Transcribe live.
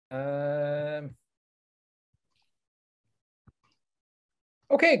Okay,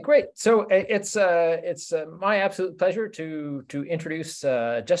 great. So it's my absolute pleasure to introduce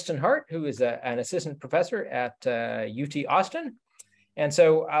Justin Hart, who is an assistant professor at UT Austin. And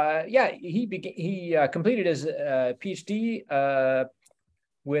so yeah, he completed his PhD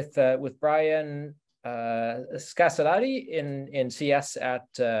with Brian Scasalati in CS at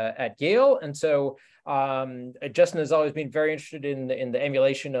Yale. And so Justin has always been very interested in the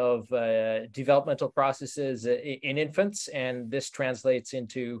emulation of developmental processes in infants, and this translates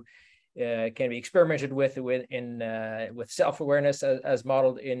into can be experimented with self-awareness as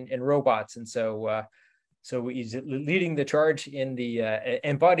modeled in robots. And so so he's leading the charge in the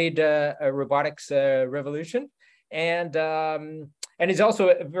embodied robotics revolution, and he's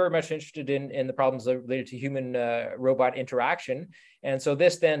also very much interested in the problems related to human robot interaction. And so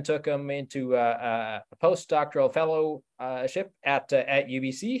this then took him into a postdoctoral fellowship at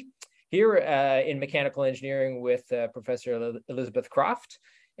UBC here in mechanical engineering with Professor Elizabeth Croft,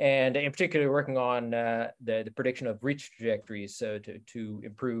 and in particular working on the prediction of reach trajectories, so to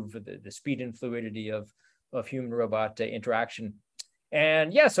improve the speed and fluidity of human robot interaction.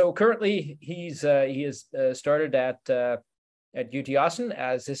 And yeah, so currently he has started at UT Austin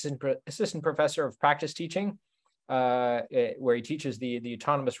as assistant professor of practice teaching, where he teaches the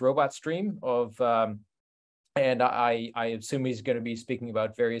autonomous robot stream of, and I assume he's going to be speaking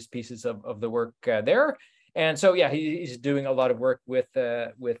about various pieces of the work there. And so yeah, he's doing a lot of work with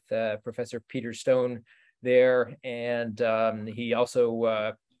Professor Peter Stone there, and he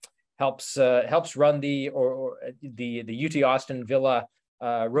also helps run the UT Austin Villa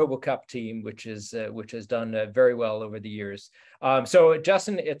RoboCup team, which has done very well over the years. So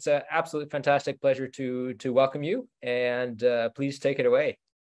Justin, it's an absolute fantastic pleasure to welcome you, and please take it away.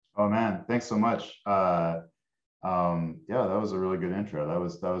 Oh man, thanks so much. Yeah, that was a really good intro. That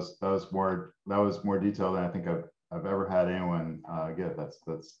was more detailed than I think I've ever had anyone give. That's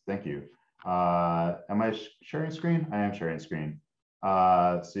thank you. Am I sharing screen? I am sharing screen.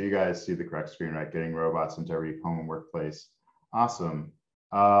 So you guys see the correct screen, right? Getting robots into every home and workplace. Awesome.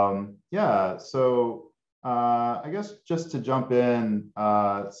 Yeah, so I guess just to jump in,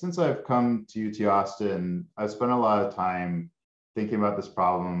 since I've come to UT Austin, I've spent a lot of time thinking about this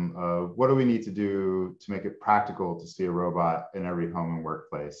problem of what do we need to do to make it practical to see a robot in every home and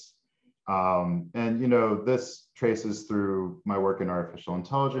workplace. And you know, this traces through my work in artificial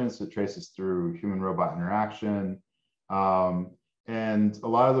intelligence, it traces through human-robot interaction. And a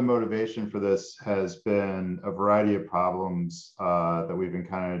lot of the motivation for this has been a variety of problems that we've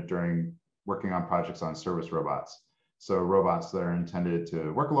encountered during working on projects on service robots. So robots that are intended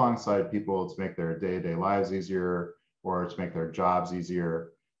to work alongside people to make their day-to-day lives easier or to make their jobs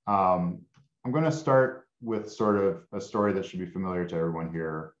easier. I'm going to start with sort of a story that should be familiar to everyone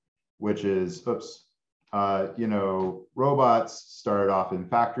here, which is, you know, robots started off in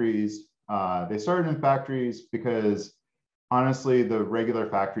factories. They started in factories because honestly, the regular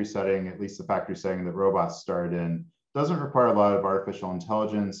factory setting, at least the factory setting that robots started in, doesn't require a lot of artificial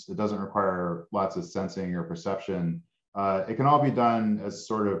intelligence. It doesn't require lots of sensing or perception. It can all be done as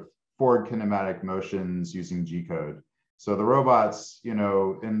sort of forward kinematic motions using G-code. So the robots, you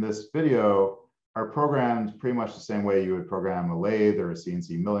know, in this video are programmed pretty much the same way you would program a lathe or a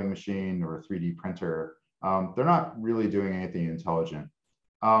CNC milling machine or a 3D printer. They're not really doing anything intelligent.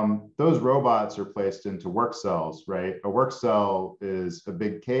 Those robots are placed into work cells, right? A work cell is a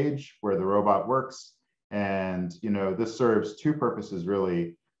big cage where the robot works. And, you know, this serves two purposes,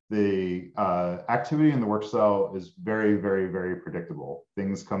 really. The activity in the work cell is very, very, very predictable.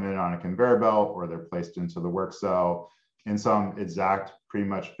 Things come in on a conveyor belt or they're placed into the work cell in some exact, pretty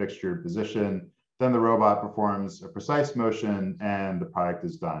much fixtured position. Then the robot performs a precise motion and the product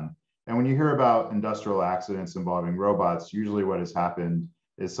is done. And when you hear about industrial accidents involving robots, usually what has happened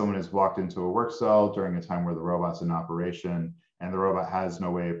is someone has walked into a work cell during a time where the robot's in operation and the robot has no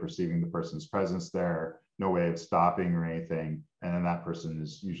way of perceiving the person's presence there, no way of stopping or anything. And then that person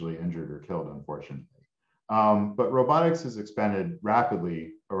is usually injured or killed, unfortunately. But robotics has expanded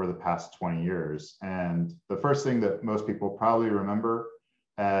rapidly over the past 20 years. And the first thing that most people probably remember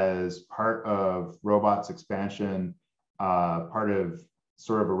as part of robots expansion, part of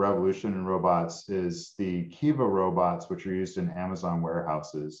sort of a revolution in robots is the Kiva robots, which are used in Amazon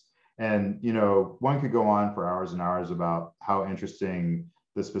warehouses. And, you know, one could go on for hours and hours about how interesting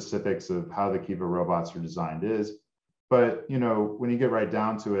the specifics of how the Kiva robots are designed is. But, you know, when you get right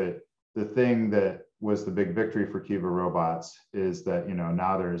down to it, the thing that was the big victory for Kiva robots is that, you know,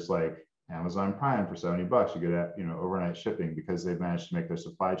 now there's like Amazon Prime for $70. You get, you know, overnight shipping because they've managed to make their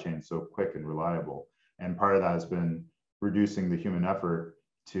supply chain so quick and reliable. And part of that has been reducing the human effort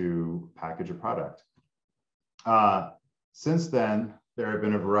to package a product. Since then, there have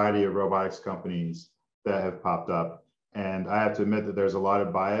been a variety of robotics companies that have popped up. And I have to admit that there's a lot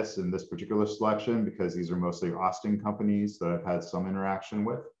of bias in this particular selection because these are mostly Austin companies that I've had some interaction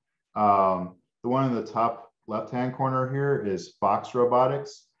with. The one in the top left-hand corner here is Fox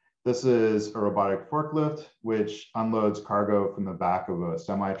Robotics. This is a robotic forklift, which unloads cargo from the back of a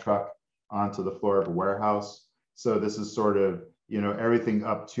semi-truck onto the floor of a warehouse. So this is sort of, everything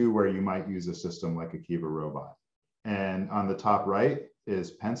up to where you might use a system like a Kiva robot. And on the top right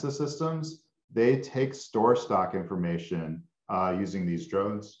is Pensa Systems. They take store stock information using these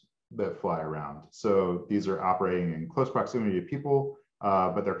drones that fly around. So these are operating in close proximity to people,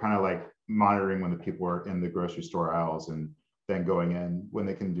 but they're kind of like monitoring when the people are in the grocery store aisles and then going in when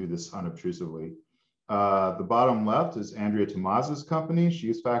they can do this unobtrusively. The bottom left is Andrea Tomaz's company.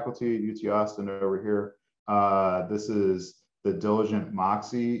 She's faculty at UT Austin over here. This is the Diligent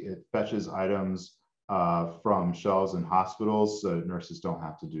Moxie. It fetches items from shelves in hospitals, so nurses don't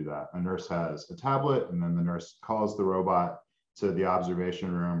have to do that. A nurse has a tablet, and then the nurse calls the robot to the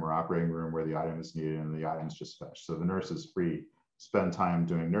observation room or operating room where the item is needed, and the item is just fetched. So the nurse is free to spend time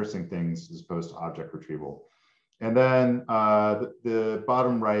doing nursing things as opposed to object retrieval. And then the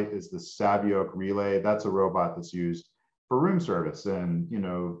bottom right is the Savioke Relay. That's a robot that's used for room service. And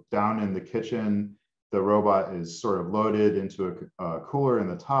down in the kitchen, the robot is sort of loaded into a cooler in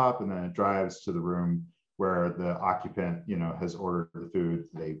the top, and then it drives to the room where the occupant, has ordered the food.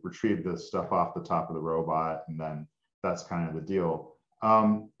 They retrieve the stuff off the top of the robot, and then that's kind of the deal.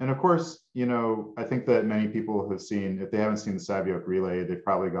 And of course, I think that many people have seen, if they haven't seen the Savioke Relay, they've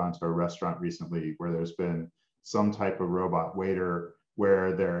probably gone to a restaurant recently where there's been some type of robot waiter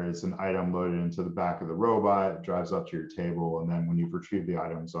where there is an item loaded into the back of the robot, it drives up to your table, and then when you've retrieved the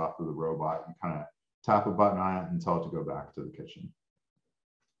items off of the robot, you kind of tap a button on it and tell it to go back to the kitchen.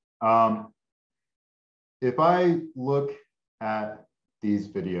 If I look at these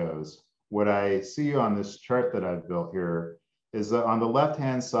videos, what I see on this chart that I've built here is that on the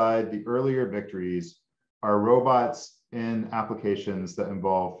left-hand side, the earlier victories are robots in applications that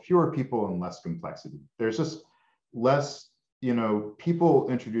involve fewer people and less complexity. There's just less, people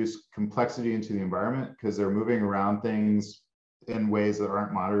introduce complexity into the environment because they're moving around things in ways that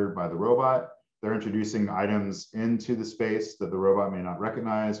aren't monitored by the robot. They're introducing items into the space that the robot may not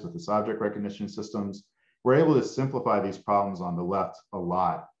recognize with its object recognition systems. We're able to simplify these problems on the left a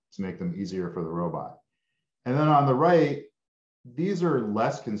lot to make them easier for the robot. And then on the right, these are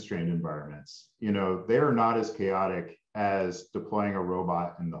less constrained environments. They are not as chaotic as deploying a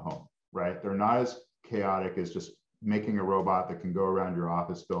robot in the home, right? They're not as chaotic as just making a robot that can go around your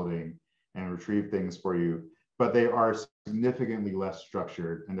office building and retrieve things for you. But they are significantly less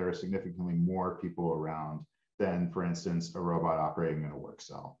structured, and there are significantly more people around than, for instance, a robot operating in a work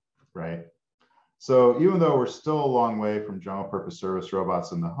cell, right? So even though we're still a long way from general purpose service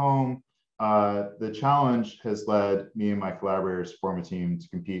robots in the home, the challenge has led me and my collaborators to form a team to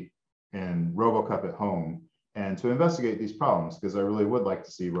compete in RoboCup at home and to investigate these problems, because I really would like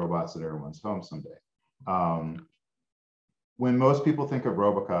to see robots at everyone's home someday. When most people think of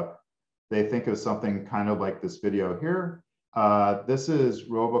RoboCup, they think of something kind of like this video here. This is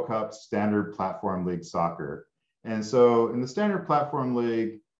RoboCup Standard Platform League Soccer. And so in the Standard Platform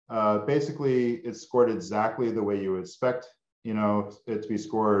League, basically it's scored exactly the way you would expect, it to be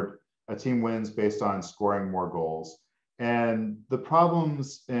scored. A team wins based on scoring more goals. And the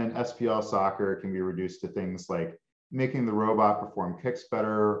problems in SPL soccer can be reduced to things like making the robot perform kicks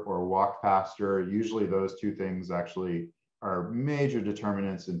better or walk faster. Usually those two things actually are major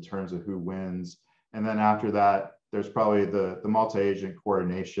determinants in terms of who wins. And then after that, there's probably the multi-agent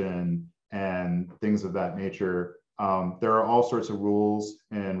coordination and things of that nature. There are all sorts of rules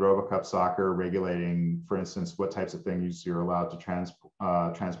in RoboCup soccer regulating, for instance, what types of things you're allowed to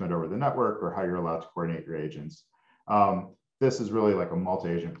transmit over the network or how you're allowed to coordinate your agents. This is really like a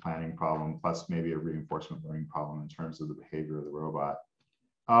multi-agent planning problem, plus maybe a reinforcement learning problem in terms of the behavior of the robot.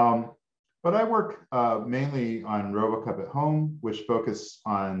 But I work mainly on RoboCup at home, which focus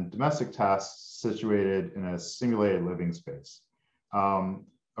on domestic tasks situated in a simulated living space. A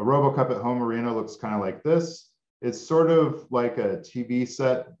RoboCup at home arena looks kind of like this. It's sort of like a TV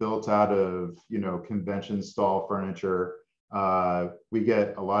set built out of, convention stall furniture. We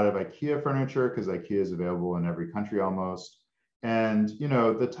get a lot of IKEA furniture because IKEA is available in every country almost. And,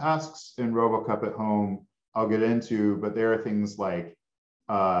 the tasks in RoboCup at home, I'll get into, but there are things like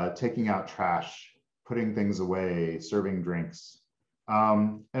taking out trash, putting things away, serving drinks.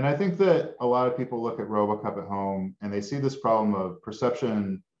 And I think that a lot of people look at RoboCup at home and they see this problem of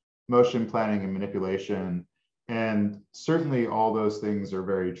perception, motion planning, and manipulation. And certainly all those things are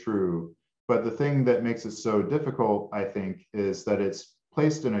very true. But the thing that makes it so difficult, I think, is that it's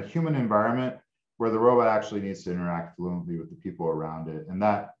placed in a human environment where the robot actually needs to interact fluently with the people around it. And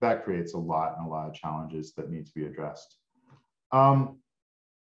that creates a lot of challenges that need to be addressed.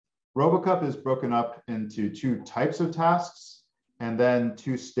 RoboCup is broken up into two types of tasks and then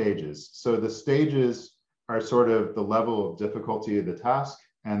two stages. So the stages are sort of the level of difficulty of the task.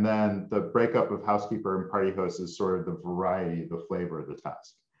 And then the breakup of housekeeper and party host is sort of the variety, the flavor of the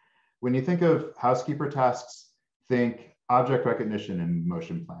task. When you think of housekeeper tasks, think object recognition and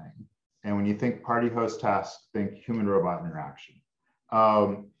motion planning. And when you think party host tasks, think human robot interaction.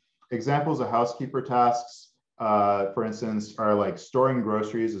 Examples of housekeeper tasks, for instance, are like storing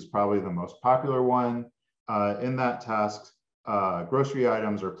groceries is probably the most popular one. In that task, grocery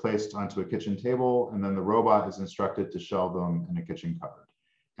items are placed onto a kitchen table, and then the robot is instructed to shelve them in a kitchen cupboard.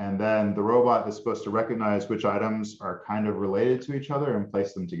 And then the robot is supposed to recognize which items are kind of related to each other and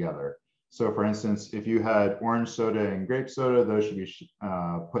place them together. So for instance, if you had orange soda and grape soda, those should be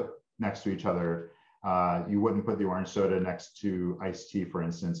put next to each other. You wouldn't put the orange soda next to iced tea, for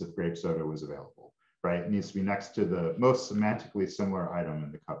instance, if grape soda was available, right? It needs to be next to the most semantically similar item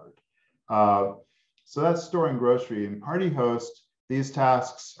in the cupboard. So that's storing grocery. In Party Host, these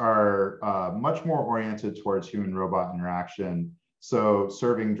tasks are much more oriented towards human robot interaction. So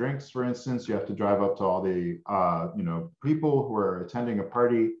serving drinks, for instance, you have to drive up to all the people who are attending a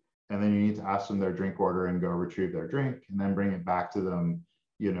party, and then you need to ask them their drink order and go retrieve their drink and then bring it back to them,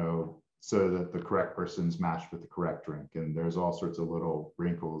 so that the correct person's matched with the correct drink. And there's all sorts of little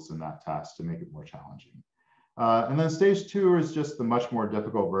wrinkles in that task to make it more challenging. And then stage 2 is just the much more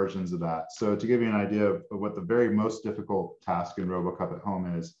difficult versions of that. So to give you an idea of what the very most difficult task in RoboCup at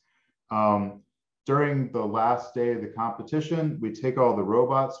Home is, during the last day of the competition, we take all the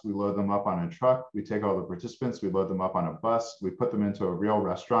robots, we load them up on a truck, we take all the participants, we load them up on a bus, we put them into a real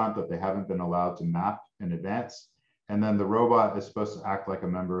restaurant that they haven't been allowed to map in advance. And then the robot is supposed to act like a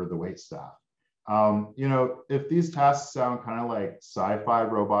member of the wait staff. If these tasks sound kind of like sci-fi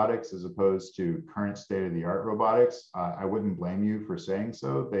robotics as opposed to current state-of-the-art robotics, I wouldn't blame you for saying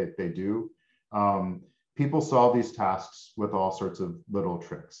so. They do. People solve these tasks with all sorts of little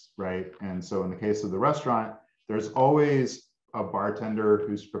tricks, right? And so in the case of the restaurant, there's always a bartender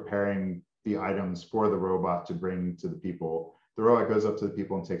who's preparing the items for the robot to bring to the people. The robot goes up to the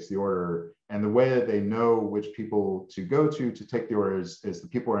people and takes the order. And the way that they know which people to go to take the orders is the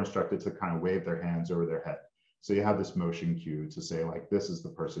people are instructed to kind of wave their hands over their head. So you have this motion cue to say, like, this is the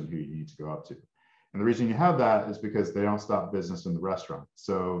person who you need to go up to. And the reason you have that is because they don't stop business in the restaurant.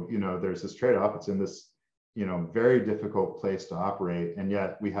 So, there's this trade-off. It's in this, very difficult place to operate. And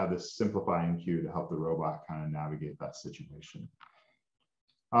yet we have this simplifying cue to help the robot kind of navigate that situation.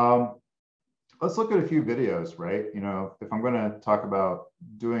 Let's look at a few videos, right? If I'm going to talk about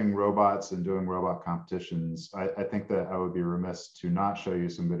doing robots and doing robot competitions, I think that I would be remiss to not show you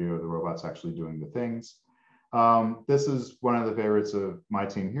some video of the robots actually doing the things. This is one of the favorites of my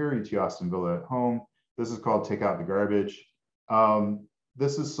team here, UT Austin Villa at Home. This is called Take Out the Garbage.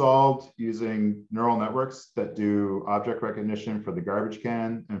 This is solved using neural networks that do object recognition for the garbage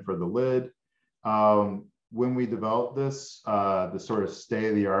can and for the lid. When we developed this, the sort of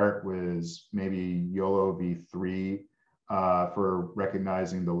state-of-the-art was maybe YOLO v3 for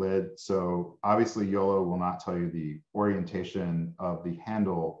recognizing the lid. So obviously YOLO will not tell you the orientation of the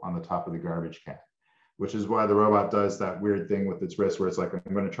handle on the top of the garbage can, which is why the robot does that weird thing with its wrist where it's like,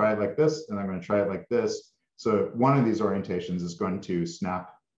 I'm going to try it like this, and I'm going to try it like this. So one of these orientations is going to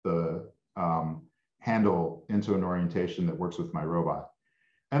snap the handle into an orientation that works with my robot.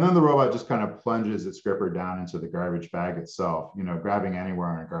 And then the robot just kind of plunges its gripper down into the garbage bag itself. Grabbing anywhere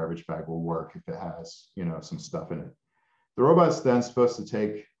on a garbage bag will work if it has, some stuff in it. The robot's then supposed to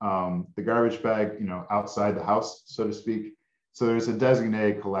take the garbage bag, outside the house, so to speak. So there's a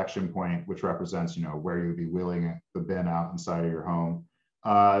designated collection point, which represents, where you'd be wheeling the bin out inside of your home.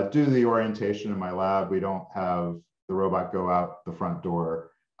 Due to the orientation in my lab, we don't have the robot go out the front door.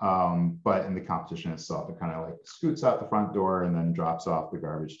 But in the competition itself, it kind of like scoots out the front door and then drops off the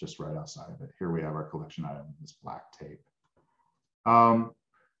garbage just right outside of it. Here we have our collection item, this black tape.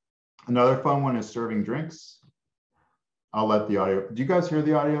 Another fun one is serving drinks. I'll let the audio, do you guys hear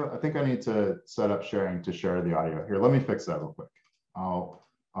the audio? I think I need to set up sharing to share the audio. Here, let me fix that real quick. I'll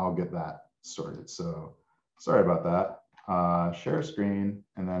get that sorted. So sorry about that. Share screen,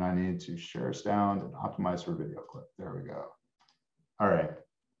 and then I need to share sound and optimize for video clip. There we go. All right.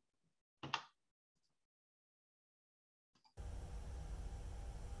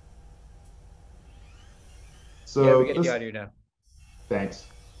 So yeah, we get the audio now. Thanks.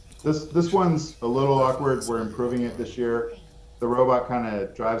 This one's a little awkward. We're improving it this year. The robot kind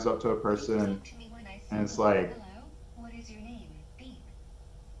of drives up to a person and it's like, Hello, what is your name? Beep.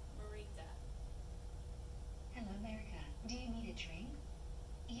 Marita. Hello, America. Do you need a drink?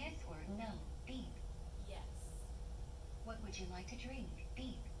 Yes or no? Beep. Yes. What would you like to drink?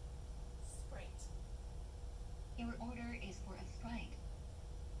 Beep. Sprite. Your order is for a Sprite.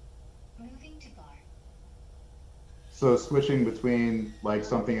 Moving to bar. so switching between like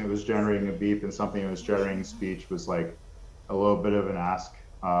something that was generating a beep and something that was generating speech was like a little bit of an ask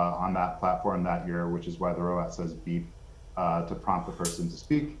on that platform that year, which is why the robot says beep to prompt the person to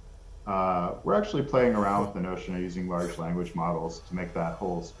speak. We're actually playing around with the notion of using large language models to make that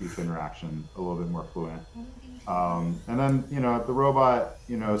whole speech interaction a little bit more fluent. And then, the robot,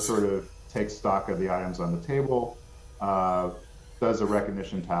 sort of takes stock of the items on the table, uh, does a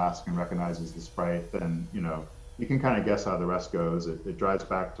recognition task and recognizes the sprite. Then, you can kind of guess how the rest goes. It drives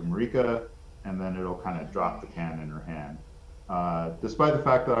back to Marika, and then it'll kind of drop the can in her hand. Despite the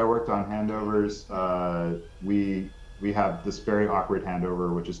fact that I worked on handovers, we have this very awkward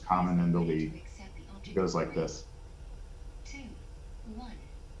handover, which is common in the league. It goes like this. 2, 1.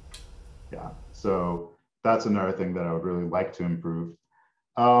 Yeah, so that's another thing that I would really like to improve.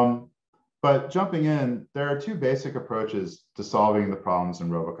 But jumping in, there are two basic approaches to solving the problems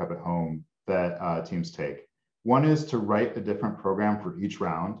in RoboCup at home that teams take. One is to write a different program for each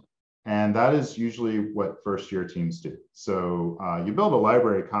round, and that is usually what first-year teams do. So you build a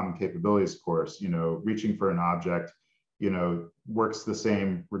library common capabilities course, reaching for an object, works the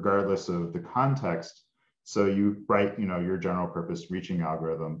same regardless of the context. So you write, your general purpose reaching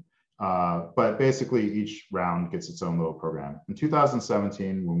algorithm. But basically each round gets its own little program. In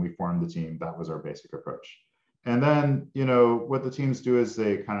 2017, when we formed the team, that was our basic approach. And then, what the teams do as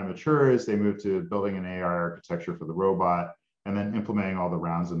they kind of mature is they move to building an AI architecture for the robot and then implementing all the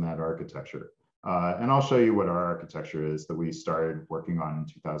rounds in that architecture. And I'll show you what our architecture is that we started working on in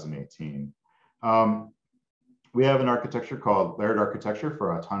 2018. We have an architecture called Layered Architecture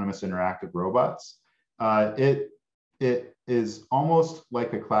for Autonomous Interactive Robots. It is almost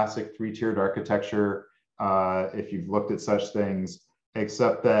like a classic three-tiered architecture, if you've looked at such things,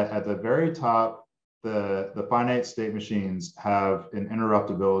 except that at the very top, the finite state machines have an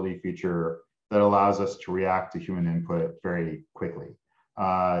interruptibility feature that allows us to react to human input very quickly.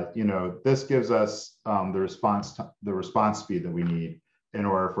 This gives us the response speed that we need in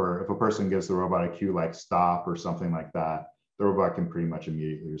order for, if a person gives the robot a cue like stop or something like that, the robot can pretty much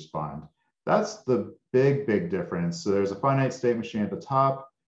immediately respond. That's the big difference. So there's a finite state machine at the top.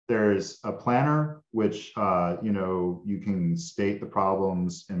 There's a planner, which you can state the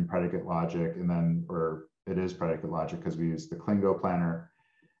problems in predicate logic, and then, or it is predicate logic because we use the Klingo planner.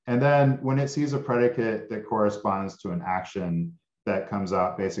 And then when it sees a predicate that corresponds to an action that comes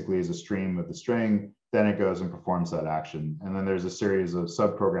out basically as a stream of the string, then it goes and performs that action. And then there's a series of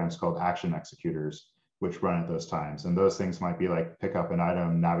subprograms called action executors, which run at those times. And those things might be like pick up an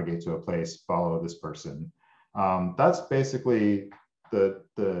item, navigate to a place, follow this person. That's basically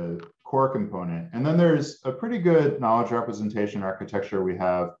the core component. And then there's a pretty good knowledge representation architecture we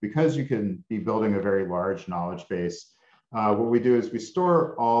have, because you can be building a very large knowledge base. What we do is we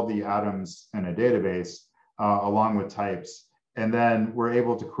store all the atoms in a database along with types, and then we're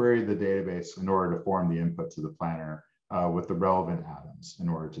able to query the database in order to form the input to the planner with the relevant atoms in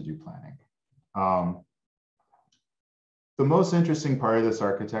order to do planning. The most interesting part of this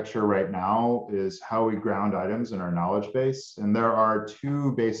architecture right now is how we ground items in our knowledge base. And there are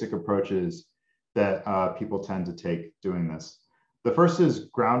two basic approaches that people tend to take doing this. The first is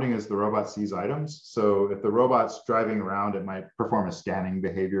grounding as the robot sees items. So if the robot's driving around, it might perform a scanning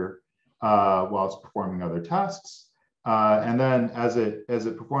behavior while it's performing other tasks. And then as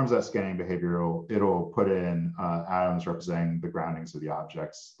it performs that scanning behavior, it'll put in atoms representing the groundings of the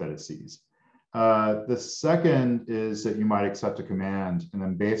objects that it sees. The second is that you might accept a command, and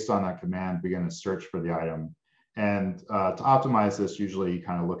then based on that command, begin a search for the item. And to optimize this, usually you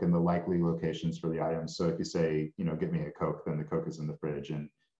kind of look in the likely locations for the items. So if you say, get me a Coke, then the Coke is in the fridge, and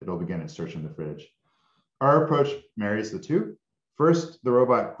it'll begin its search in the fridge. Our approach marries the two. First, the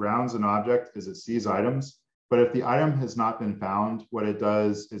robot grounds an object as it sees items, but if the item has not been found, what it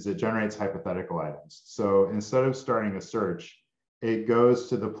does is it generates hypothetical items. So instead of starting a search, it goes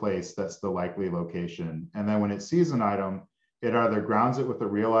to the place that's the likely location. And then when it sees an item, it either grounds it with a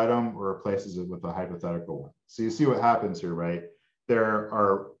real item or replaces it with a hypothetical one. So you see what happens here, right?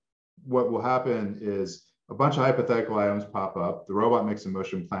 What will happen is a bunch of hypothetical items pop up. The robot makes a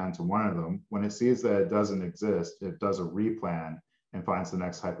motion plan to one of them. When it sees that it doesn't exist, it does a replan and finds the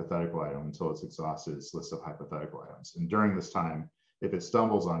next hypothetical item until it's exhausted its list of hypothetical items. And during this time, if it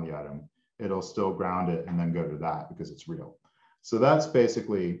stumbles on the item, it'll still ground it and then go to that because it's real. So that's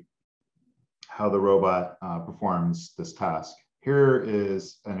basically how the robot performs this task. Here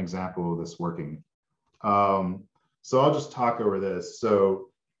is an example of this working. So I'll just talk over this. So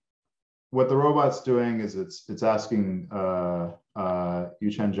what the robot's doing is it's asking Yuchen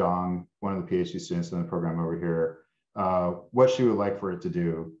Zhang, one of the PhD students in the program over here, what she would like for it to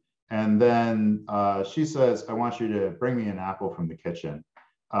do. And then she says, I want you to bring me an apple from the kitchen.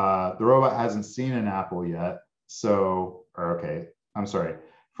 The robot hasn't seen an apple yet. So, or okay, I'm sorry.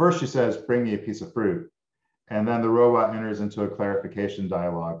 First she says, bring me a piece of fruit. And then the robot enters into a clarification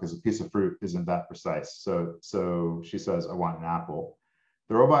dialogue because a piece of fruit isn't that precise. So she says, I want an apple.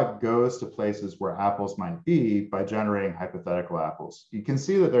 The robot goes to places where apples might be by generating hypothetical apples. You can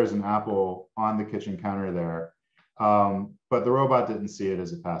see that there's an apple on the kitchen counter there, but the robot didn't see it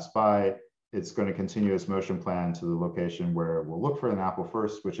as it passed by. It's going to continue its motion plan to the location where we'll look for an apple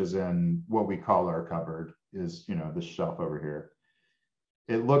first, which is in what we call our cupboard, is, you know, this shelf over here.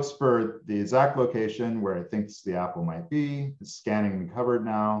 It looks for the exact location where it thinks the apple might be. It's scanning the cupboard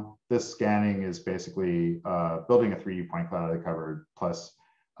now. This scanning is basically building a 3D point cloud of the cupboard, plus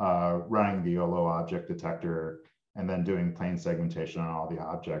running the YOLO object detector, and then doing plane segmentation on all the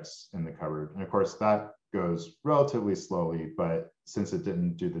objects in the cupboard. And of course, that goes relatively slowly, but since it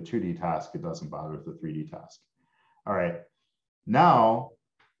didn't do the 2D task, it doesn't bother with the 3D task. All right, now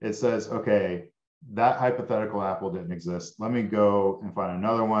it says, okay, that hypothetical apple didn't exist. Let me go and find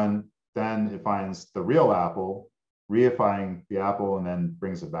another one. Then it finds the real apple, reifying the apple, and then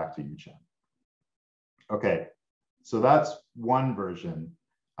brings it back to Yuchen. Okay, so that's one version.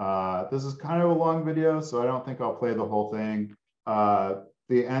 This is kind of a long video, so I don't think I'll play the whole thing.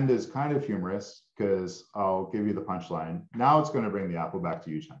 The end is kind of humorous because I'll give you the punchline. Now it's going to bring the apple back to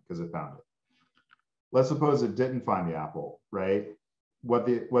Yuchen because it found it. Let's suppose it didn't find the apple, right? What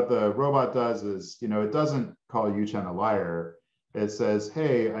the robot does is, you know, it doesn't call Yuchen a liar. It says,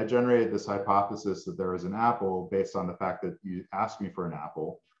 hey, I generated this hypothesis that there is an apple based on the fact that you asked me for an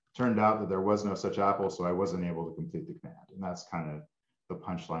apple. Turned out that there was no such apple, so I wasn't able to complete the command. And that's kind of the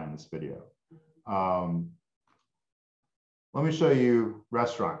punchline in this video. Let me show you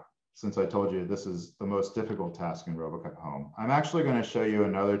restaurant, since I told you this is the most difficult task in RoboCup Home. I'm actually going to show you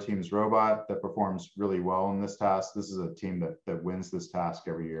another team's robot that performs really well in this task. This is a team that wins this task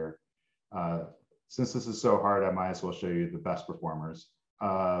every year. Since this is so hard, I might as well show you the best performers.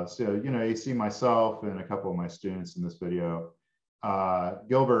 So, you know, you see myself and a couple of my students in this video.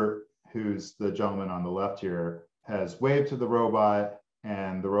 Gilbert, who's the gentleman on the left here, has waved to the robot,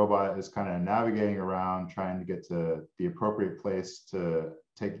 and the robot is kind of navigating around trying to get to the appropriate place to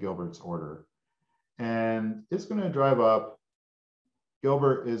take Gilbert's order. And it's going to drive up.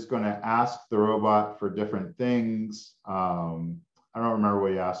 Gilbert is going to ask the robot for different things. I don't remember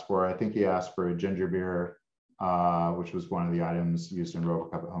what he asked for. I think he asked for a ginger beer, which was one of the items used in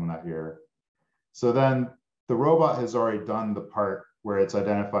RoboCup at Home that year. So then the robot has already done the part where it's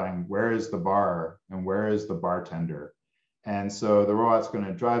identifying where is the bar and where is the bartender. And so the robot's going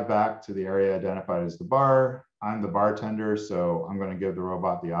to drive back to the area identified as the bar. I'm the bartender, so I'm going to give the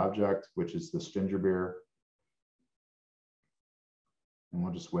robot the object, which is this ginger beer. And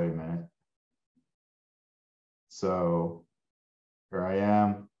we'll just wait a minute. So here I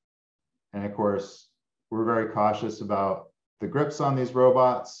am. And of course, we're very cautious about the grips on these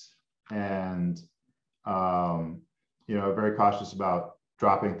robots, and you know, very cautious about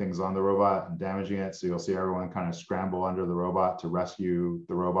dropping things on the robot and damaging it. So you'll see everyone kind of scramble under the robot to rescue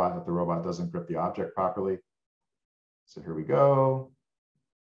the robot if the robot doesn't grip the object properly. So here we go.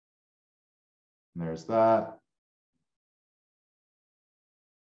 And there's that.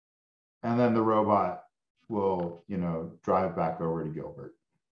 And then the robot will, you know, drive back over to Gilbert.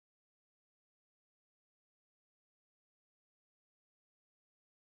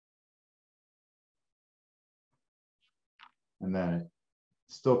 And then it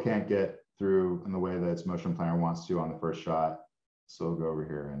still can't get through in the way that its motion planner wants to on the first shot. So we'll go over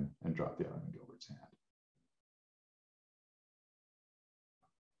here and drop the item in Gilbert's hand.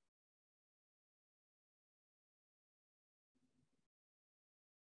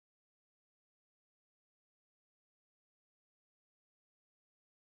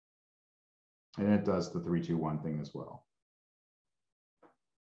 And it does the 3, 2, 1 thing as well.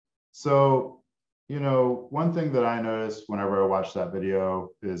 So, you know, one thing that I noticed whenever I watched that video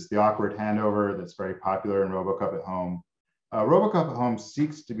is the awkward handover that's very popular in RoboCup at Home. RoboCup at Home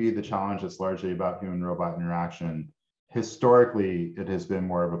seeks to be the challenge that's largely about human-robot interaction. Historically, it has been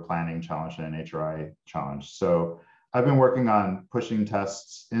more of a planning challenge than an HRI challenge. So I've been working on pushing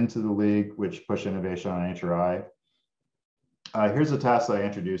tests into the league, which push innovation on HRI. Here's a task that I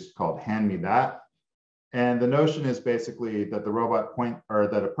introduced called Hand Me That. And the notion is basically that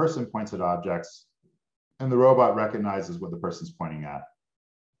that a person points at objects and the robot recognizes what the person's pointing at.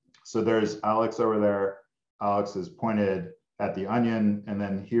 So there's Alex over there. Alex is pointed at the onion, and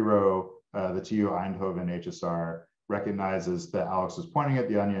then Hero, the TU Eindhoven HSR, recognizes that Alex is pointing at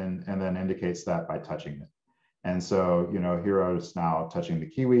the onion and then indicates that by touching it. And so, Hero is now touching the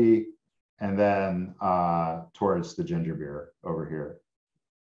kiwi and then towards the ginger beer over here.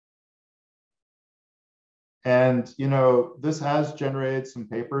 And, this has generated some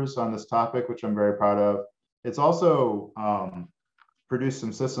papers on this topic, which I'm very proud of. It's also produced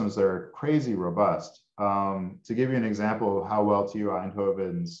some systems that are crazy robust. To give you an example of how well TU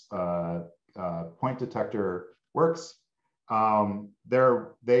Eindhoven's point detector works,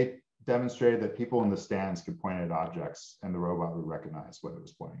 they demonstrated that people in the stands could point at objects and the robot would recognize what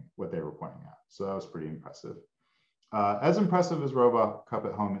they were pointing at. So that was pretty impressive. As impressive as Robot Cup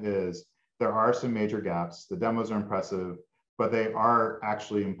at Home is, there are some major gaps. The demos are impressive, but they are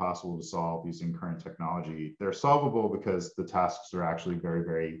actually impossible to solve using current technology. They're solvable because the tasks are actually very,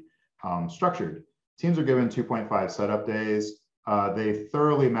 very structured. Teams are given 2.5 setup days. They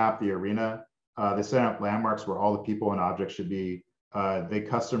thoroughly map the arena. They set up landmarks where all the people and objects should be. They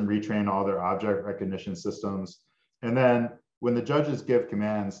custom retrain all their object recognition systems. And then when the judges give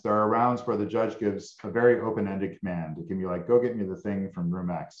commands, there are rounds where the judge gives a very open-ended command. It can be like, go get me the thing from room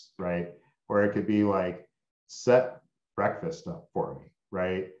X, right? Or it could be like, set breakfast up for me,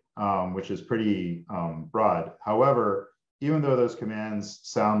 right? Which is pretty broad. However, even though those commands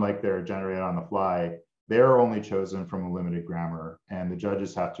sound like they're generated on the fly, they're only chosen from a limited grammar, and the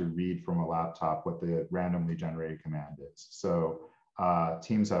judges have to read from a laptop what the randomly generated command is. So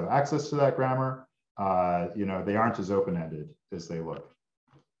teams have access to that grammar. They aren't as open-ended as they look.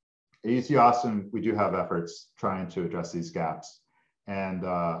 At UT Austin, we do have efforts trying to address these gaps. And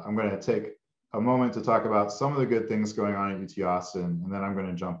I'm going to take a moment to talk about some of the good things going on at UT Austin, and then I'm going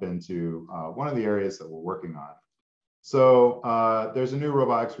to jump into one of the areas that we're working on. So there's a new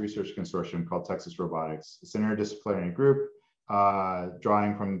robotics research consortium called Texas Robotics. It's an interdisciplinary group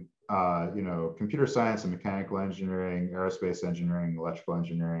drawing from computer science and mechanical engineering, aerospace engineering, electrical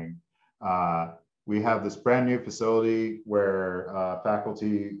engineering. We have this brand new facility where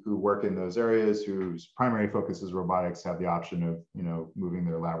faculty who work in those areas, whose primary focus is robotics, have the option of moving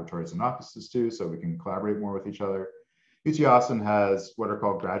their laboratories and offices to, so we can collaborate more with each other. UT Austin has what are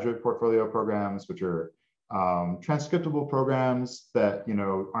called graduate portfolio programs, which are transcriptable programs that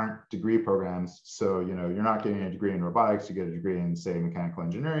aren't degree programs. So you're not getting a degree in robotics, you get a degree in, say, mechanical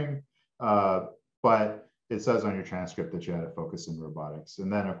engineering, but it says on your transcript that you had a focus in robotics. And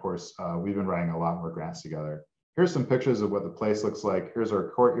then, of course, we've been writing a lot more grants together. Here's some pictures of what the place looks like. Here's our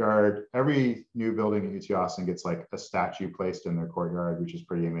courtyard. Every new building at UT Austin gets like a statue placed in their courtyard, which is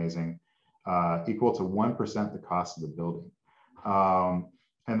pretty amazing, equal to 1% the cost of the building.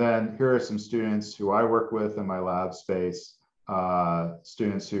 And then here are some students who I work with in my lab space,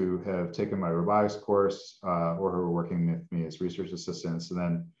 students who have taken my robotics course or who are working with me as research assistants. And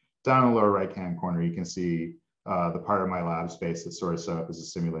then down in the lower right-hand corner, you can see the part of my lab space that's sort of set up as a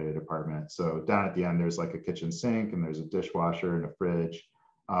simulated apartment. So down at the end, there's like a kitchen sink and there's a dishwasher and a fridge.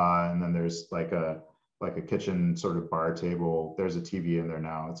 And then there's like a kitchen sort of bar table. There's a TV in there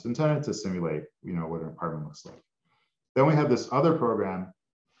now. It's intended to simulate, what an apartment looks like. Then we have this other program,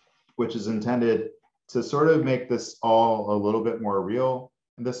 which is intended to sort of make this all a little bit more real.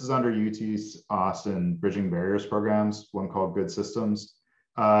 And this is under UT's Austin Bridging Barriers programs, one called Good Systems.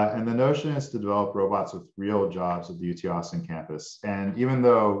 And the notion is to develop robots with real jobs at the UT Austin campus. And even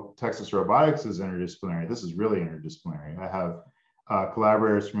though Texas Robotics is interdisciplinary, this is really interdisciplinary. I have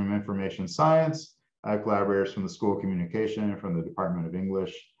collaborators from information science, I have collaborators from the School of Communication, from the Department of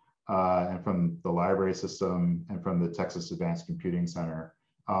English, and from the library system, and from the Texas Advanced Computing Center,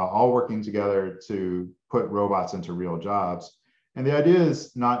 all working together to put robots into real jobs. And the idea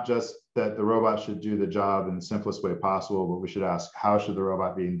is not just that the robot should do the job in the simplest way possible, but we should ask, how should the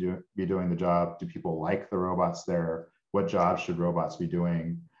robot be doing the job? Do people like the robots there? What jobs should robots be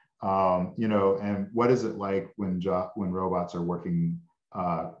doing? And what is it like when robots are working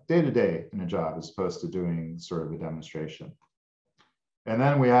day to day in a job as opposed to doing sort of a demonstration? And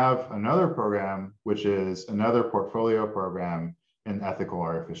then we have another program, which is another portfolio program in ethical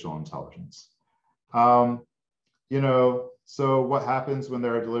artificial intelligence. So what happens when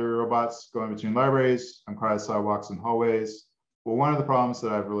there are delivery robots going between libraries, on crowded sidewalks and hallways? Well, one of the problems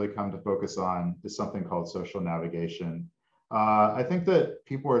that I've really come to focus on is something called social navigation. I think that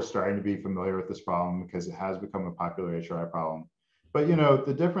people are starting to be familiar with this problem because it has become a popular HRI problem. But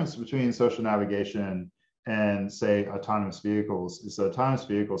the difference between social navigation and say autonomous vehicles is that autonomous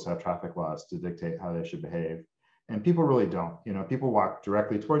vehicles have traffic laws to dictate how they should behave. And people really don't. You know, people walk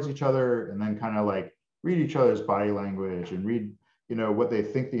directly towards each other and then kind of like read each other's body language and read, you know, what they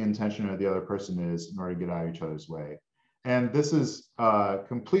think the intention of the other person is in order to get out of each other's way. And this is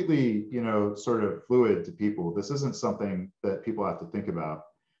completely, you know, sort of fluid to people. This isn't something that people have to think about.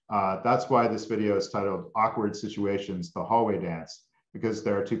 That's why this video is titled Awkward Situations, the Hallway Dance, because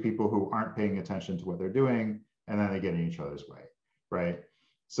there are two people who aren't paying attention to what they're doing, and then they get in each other's way, right?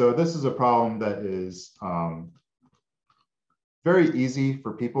 So this is a problem that is very easy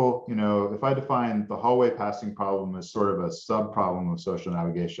for people. You know, if I define the hallway passing problem as sort of a sub-problem of social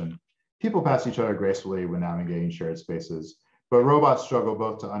navigation, people pass each other gracefully when navigating shared spaces, but robots struggle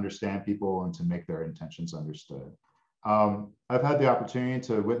both to understand people and to make their intentions understood. I've had the opportunity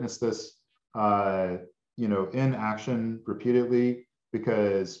to witness this, you know, in action repeatedly,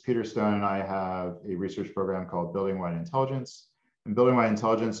 because Peter Stone and I have a research program called Building-Wide Intelligence. In Building-Wide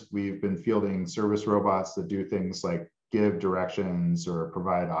Intelligence, we've been fielding service robots that do things like give directions or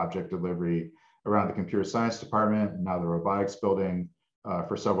provide object delivery around the computer science department and now the robotics building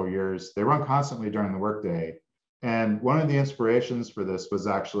for several years. They run constantly during the workday. And one of the inspirations for this was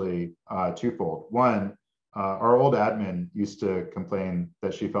actually twofold. One, our old admin used to complain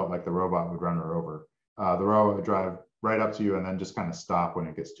that she felt like the robot would run her over. The robot would drive right up to you and then just kind of stop when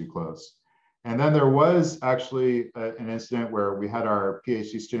it gets too close. And then there was actually an incident where we had our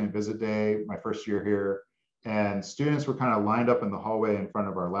PhD student visit day, my first year here, and students were kind of lined up in the hallway in front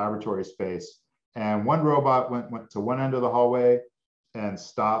of our laboratory space. And one robot went to one end of the hallway and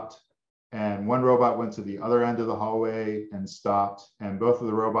stopped. And one robot went to the other end of the hallway and stopped. And both of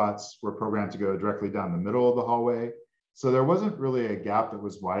the robots were programmed to go directly down the middle of the hallway. So there wasn't really a gap that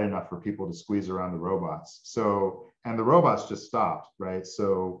was wide enough for people to squeeze around the robots. So, and the robots just stopped, right?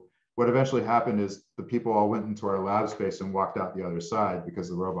 So what eventually happened is the people all went into our lab space and walked out the other side because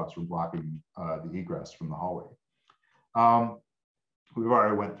the robots were blocking the egress from the hallway. We've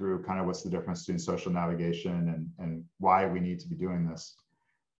already went through kind of what's the difference between social navigation and why we need to be doing this.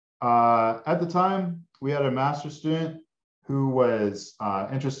 At the time, we had a master's student who was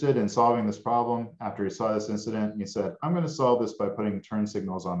interested in solving this problem after he saw this incident. He said, I'm going to solve this by putting turn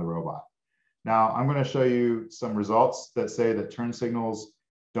signals on the robot. Now, I'm going to show you some results that say that turn signals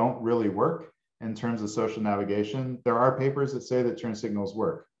don't really work in terms of social navigation. There are papers that say that turn signals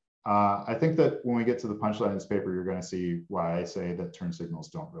work. I think that when we get to the punchline of this paper, you're going to see why I say that turn signals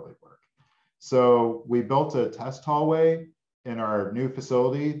don't really work. So we built a test hallway in our new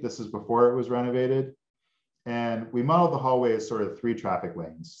facility. This is before it was renovated. And we modeled the hallway as sort of 3 traffic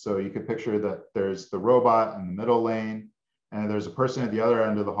lanes. So you could picture that there's the robot in the middle lane, and there's a person at the other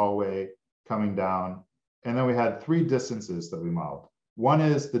end of the hallway coming down. And then we had 3 distances that we modeled. One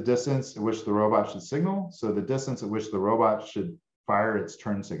is the distance at which the robot should signal. So the distance at which the robot should fire its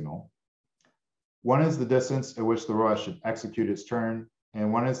turn signal. One is the distance at which the robot should execute its turn.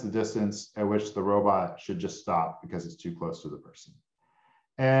 And one is the distance at which the robot should just stop because it's too close to the person.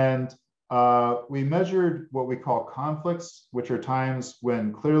 And we measured what we call conflicts, which are times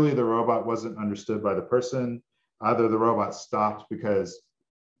when clearly the robot wasn't understood by the person. Either the robot stopped because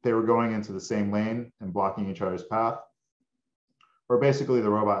they were going into the same lane and blocking each other's path, or basically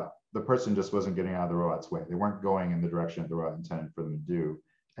the person just wasn't getting out of the robot's way. They weren't going in the direction that the robot intended for them to do,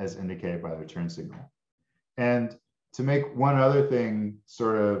 as indicated by their turn signal. And to make one other thing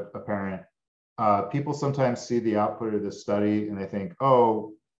sort of apparent, people sometimes see the output of this study and they think,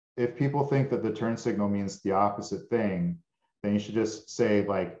 oh, if people think that the turn signal means the opposite thing, then you should just say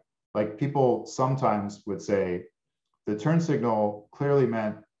like people sometimes would say, the turn signal clearly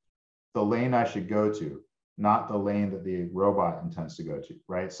meant the lane I should go to, not the lane that the robot intends to go to,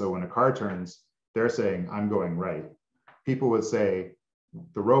 right? So when a car turns, they're saying, I'm going right. People would say,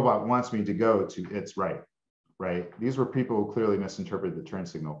 the robot wants me to go to its right, right? These were people who clearly misinterpreted the turn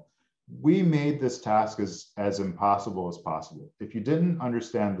signal. We made this task as impossible as possible. If you didn't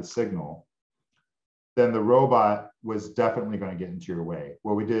understand the signal, then the robot was definitely going to get into your way.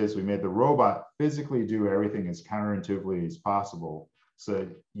 What we did is we made the robot physically do everything as counterintuitively as possible, so that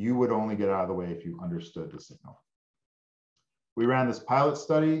you would only get out of the way if you understood the signal. We ran this pilot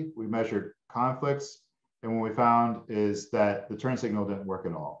study, we measured conflicts, and what we found is that the turn signal didn't work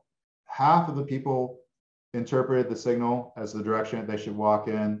at all. Half of the people interpreted the signal as the direction that they should walk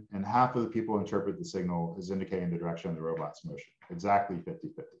in, and half of the people interpreted the signal as indicating the direction of the robot's motion, exactly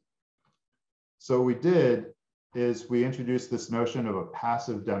 50-50. So what we did is we introduced this notion of a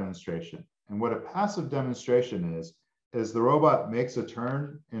passive demonstration. And what a passive demonstration is the robot makes a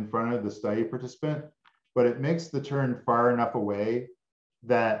turn in front of the study participant, but it makes the turn far enough away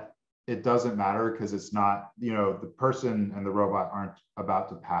that it doesn't matter because it's not, you know, the person and the robot aren't about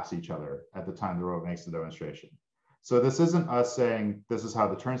to pass each other at the time the robot makes the demonstration. So this isn't us saying this is how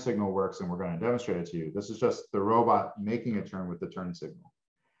the turn signal works and we're going to demonstrate it to you. This is just the robot making a turn with the turn signal.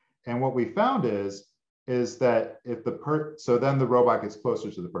 And what we found is that if so then the robot gets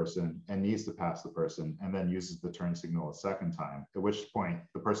closer to the person and needs to pass the person and then uses the turn signal a second time, at which point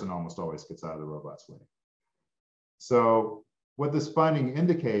the person almost always gets out of the robot's way. So what this finding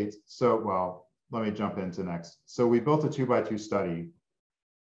indicates, well, let me jump into next. So we built a 2x2 study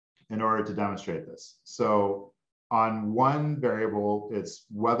in order to demonstrate this. So on one variable, it's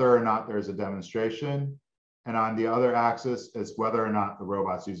whether or not there's a demonstration. And on the other axis, it's whether or not the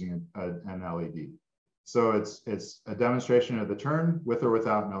robot's using an LED. So it's a demonstration of the turn with or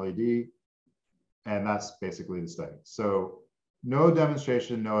without an LED. And that's basically the study. So no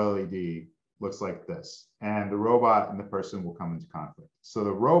demonstration, no LED looks like this. And the robot and the person will come into conflict. So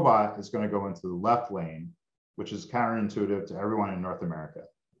the robot is going to go into the left lane, which is counterintuitive to everyone in North America.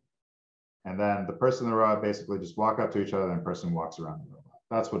 And then the person and the robot basically just walk up to each other and the person walks around the robot.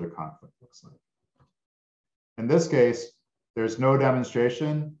 That's what a conflict looks like. In this case, there's no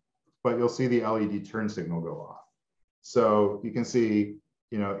demonstration, but you'll see the LED turn signal go off. So you can see,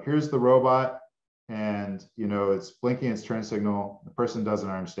 you know, here's the robot and, you know, it's blinking its turn signal. The person doesn't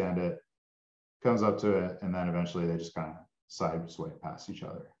understand it, comes up to it, and then eventually they just kind of sideswipe past each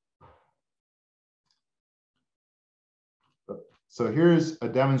other. So here's a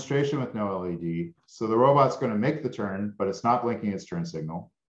demonstration with no LED. So the robot's going to make the turn, but it's not blinking its turn signal.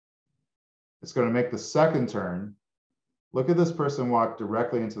 It's going to make the second turn. Look at this person walk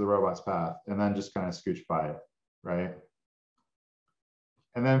directly into the robot's path and then just kind of scooch by it, right?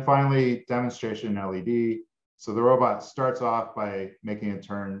 And then finally, demonstration LED. So the robot starts off by making a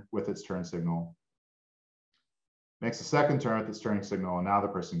turn with its turn signal, makes a second turn with its turning signal, and now the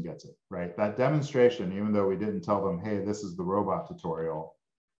person gets it, right? That demonstration, even though we didn't tell them, hey, this is the robot tutorial,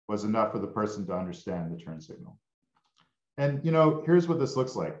 was enough for the person to understand the turn signal. And, you know, here's what this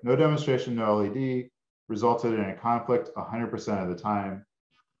looks like. No demonstration, no LED resulted in a conflict 100% of the time,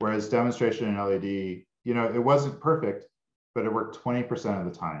 whereas demonstration and LED, you know, it wasn't perfect, but it worked 20% of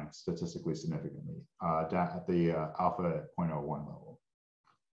the time, statistically significantly, at the alpha at 0.01 level.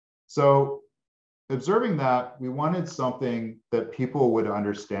 So observing that, we wanted something that people would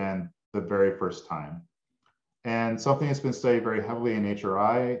understand the very first time. And something that's been studied very heavily in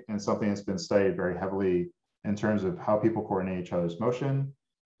HRI and something that's been studied very heavily in terms of how people coordinate each other's motion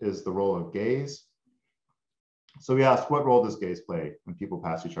is the role of gaze. So we asked, what role does gaze play when people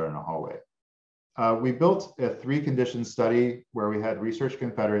pass each other in a hallway? We built a 3-condition study where we had research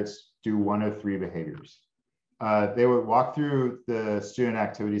confederates do one of 3 behaviors. They would walk through the Student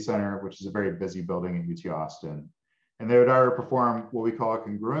Activity Center, which is a very busy building at UT Austin, and they would either perform what we call a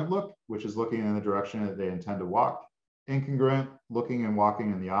congruent look, which is looking in the direction that they intend to walk, incongruent, looking and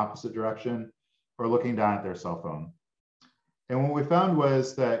walking in the opposite direction, or looking down at their cell phone. And what we found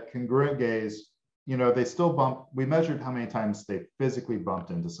was that congruent gaze, you know, they still bump. We measured how many times they physically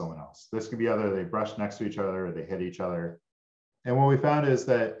bumped into someone else. This could be either they brushed next to each other or they hit each other. And what we found is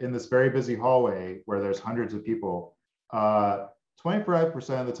that in this very busy hallway where there's hundreds of people,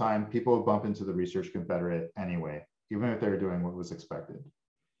 25% of the time, people would bump into the research confederate anyway, even if they were doing what was expected.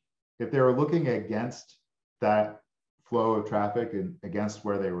 If they were looking against that flow of traffic and against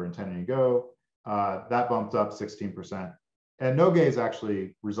where they were intending to go, that bumped up 16%. And no gaze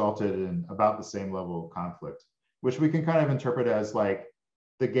actually resulted in about the same level of conflict, which we can kind of interpret as like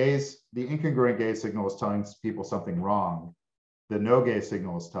the incongruent gaze signal is telling people something wrong. The no gaze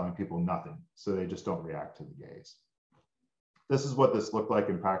signal is telling people nothing. So they just don't react to the gaze. This is what this looked like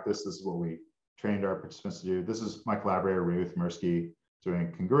in practice. This is what we trained our participants to do. This is my collaborator, Ruth Mirsky,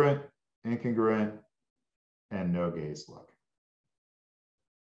 doing congruent, incongruent, and no gaze look.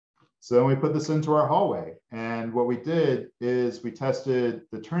 So then we put this into our hallway. And what we did is we tested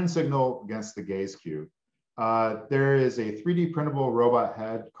the turn signal against the gaze cue. There is a 3D printable robot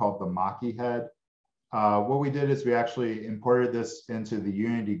head called the Maki head. What we did is we actually imported this into the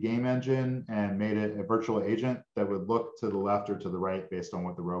Unity game engine and made it a virtual agent that would look to the left or to the right based on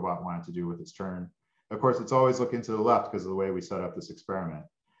what the robot wanted to do with its turn. Of course, it's always looking to the left because of the way we set up this experiment.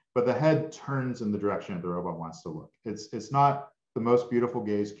 But the head turns in the direction that the robot wants to look. It's not the most beautiful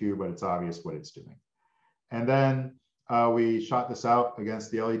gaze cue, but it's obvious what it's doing. And then we shot this out against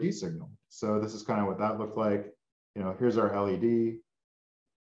the LED signal. So this is kind of what that looked like. You know, here's our LED.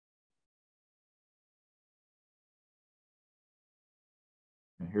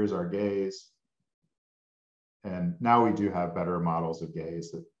 And here's our gaze. And now we do have better models of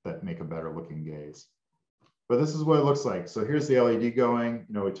gaze that make a better looking gaze. But this is what it looks like. So here's the LED going.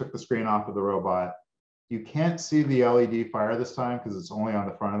 You know, we took the screen off of the robot. You can't see the LED fire this time because it's only on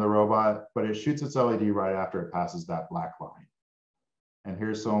the front of the robot, but it shoots its LED right after it passes that black line. And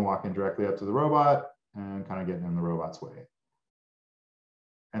here's someone walking directly up to the robot and kind of getting in the robot's way.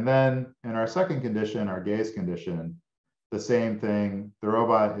 And then in our second condition, our gaze condition, the same thing. The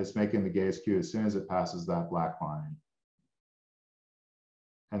robot is making the gaze cue as soon as it passes that black line.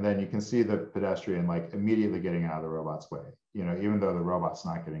 And then you can see the pedestrian like immediately getting out of the robot's way, you know, even though the robot's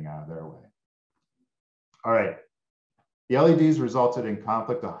not getting out of their way. All right, the LEDs resulted in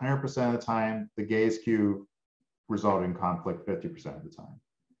conflict 100% of the time. The gaze cue resulted in conflict 50% of the time.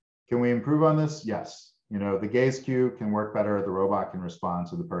 Can we improve on this? Yes. You know, the gaze cue can work better. The robot can respond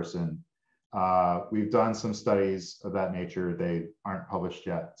to the person. We've done some studies of that nature. They aren't published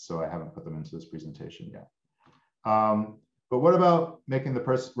yet, so I haven't put them into this presentation yet. But what about making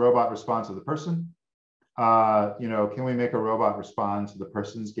the robot respond to the person? You know, can we make a robot respond to the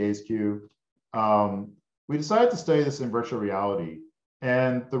person's gaze cue? We decided to study this in virtual reality.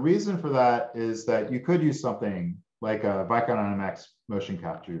 And the reason for that is that you could use something like a Vicon MX motion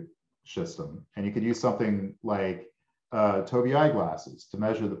capture system. And you could use something like Tobii eyeglasses to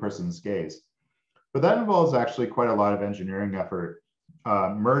measure the person's gaze. But that involves actually quite a lot of engineering effort,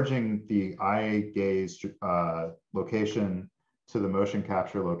 merging the eye gaze location to the motion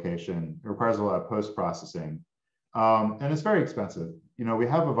capture location. It requires a lot of post-processing. And it's very expensive. You know, we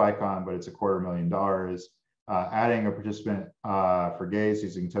have a Vicon, but it's $250,000. Adding a participant for gaze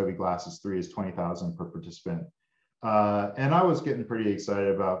using Tobii Glasses 3 is $20,000 per participant. And I was getting pretty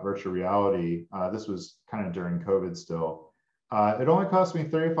excited about virtual reality. This was kind of during COVID still. It only cost me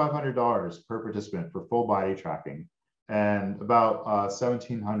 $3,500 per participant for full body tracking, and about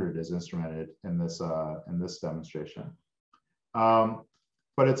 $1,700 is instrumented in this demonstration.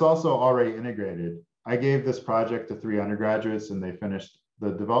 But it's also already integrated. I gave this project to 3 undergraduates, and they finished the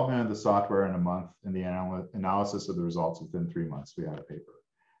development of the software in a month and the analysis of the results within 3 months. We had a paper.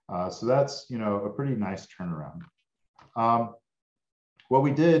 So that's, you know, a pretty nice turnaround. What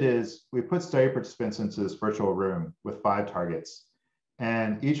we did is we put study participants into this virtual room with 5 targets,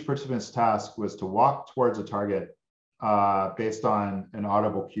 and each participant's task was to walk towards a target based on an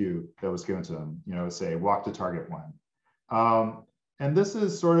audible cue that was given to them, you know, say walk to target 1. And this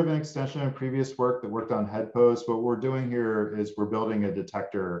is sort of an extension of previous work that worked on head pose. What we're doing here is we're building a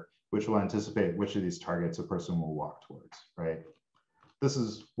detector which will anticipate which of these targets a person will walk towards, right? This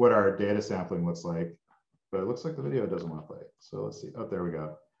is what our data sampling looks like, but it looks like the video doesn't want to play. So let's see. Oh, there we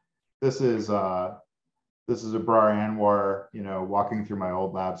go. This is Abrar Anwar, you know, walking through my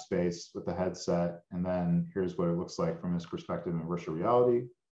old lab space with the headset, and then here's what it looks like from his perspective in virtual reality.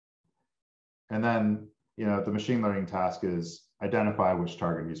 And then, you know, the machine learning task is identify which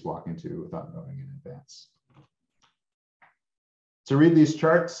target he's walking to without knowing in advance. To read these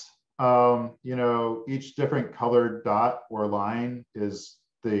charts, you know, each different colored dot or line is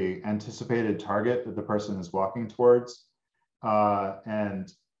the anticipated target that the person is walking towards. And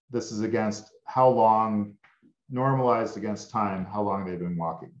this is against how long, normalized against time, how long they've been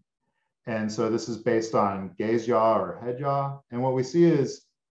walking. And so this is based on gaze yaw or head yaw. And what we see is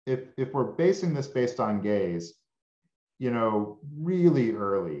if we're basing this based on gaze, you know, really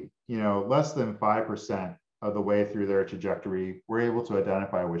early, you know, less than 5% of the way through their trajectory, we're able to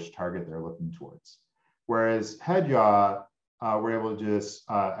identify which target they're looking towards. Whereas head yaw, we're able to just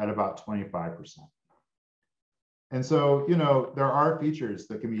at about 25%. And so, you know, there are features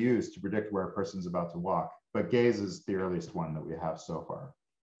that can be used to predict where a person's about to walk, but gaze is the earliest one that we have so far.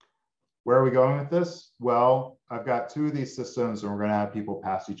 Where are we going with this? Well, I've got 2 of these systems, and we're going to have people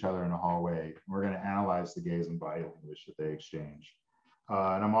pass each other in a hallway. We're going to analyze the gaze and body language that they exchange.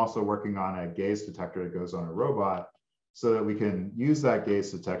 And I'm also working on a gaze detector that goes on a robot so that we can use that gaze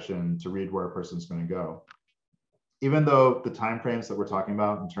detection to read where a person's going to go. Even though the timeframes that we're talking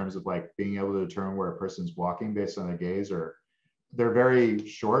about in terms of like being able to determine where a person's walking based on the gaze they're very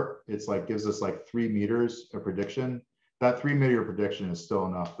short. It's like gives us like 3 meters of prediction. That 3-meter prediction is still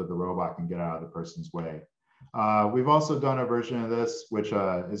enough that the robot can get out of the person's way. We've also done a version of this, which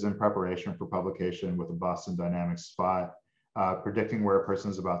is in preparation for publication with a Boston Dynamics spot, predicting where a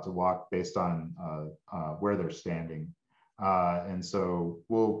person is about to walk based on where they're standing. And so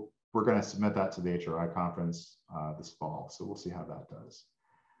we're going to submit that to the HRI conference this fall. So we'll see how that does.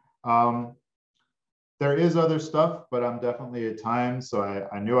 There is other stuff, but I'm definitely at time. So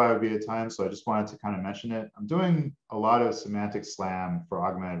I knew I would be at time. So I just wanted to kind of mention it. I'm doing a lot of semantic SLAM for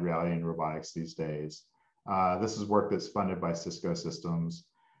augmented reality and robotics these days. This is work that's funded by Cisco Systems.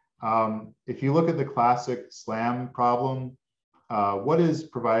 If you look at the classic SLAM problem, what is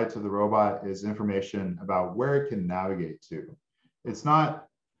provided to the robot is information about where it can navigate to. It's not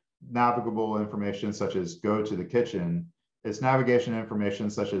navigable information such as go to the kitchen. It's navigation information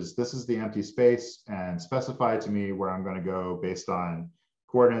such as this is the empty space and specify to me where I'm going to go based on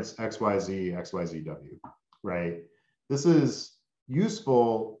coordinates XYZ, XYZW, right? This is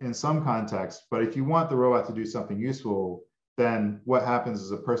useful in some context, but if you want the robot to do something useful, then what happens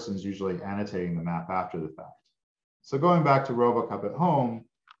is a person's usually annotating the map after the fact. So going back to RoboCup at home,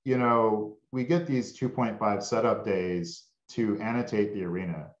 you know, we get these 2.5 setup days to annotate the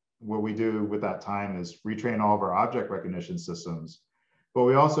arena. What we do with that time is retrain all of our object recognition systems, but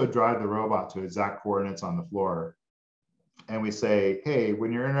we also drive the robot to exact coordinates on the floor. And we say, hey,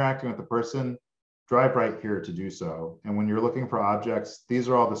 when you're interacting with the person, drive right here to do so. And when you're looking for objects, these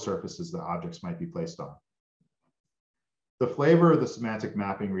are all the surfaces that objects might be placed on. The flavor of the semantic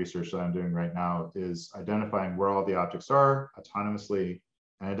mapping research that I'm doing right now is identifying where all the objects are autonomously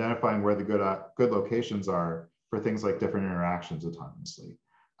and identifying where the good locations are for things like different interactions autonomously.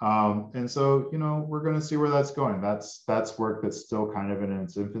 And so, you know, we're going to see where that's going. That's work that's still kind of in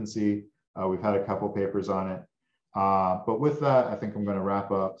its infancy. We've had a couple papers on it. But with that, I think I'm going to wrap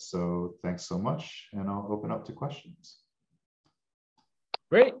up. So thanks so much. And I'll open up to questions.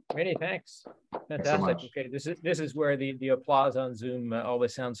 Great, many thanks. Fantastic. So okay, this is where the applause on Zoom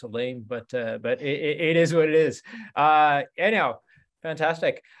always sounds so lame, but it is what it is. Anyhow,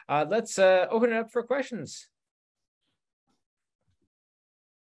 fantastic. Let's open it up for questions.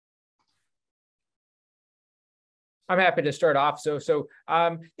 I'm happy to start off. So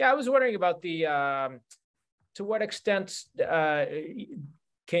yeah, I was wondering about the to what extent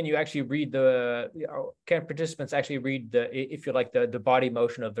can you actually read can participants actually read if you like, the body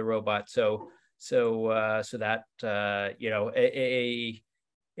motion of the robot? So that you know, a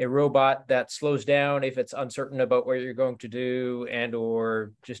robot that slows down if it's uncertain about what you're going to do, and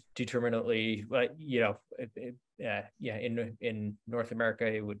or just determinately, like, you know, yeah, in North America,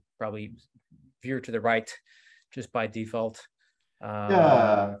 it would probably veer to the right just by default.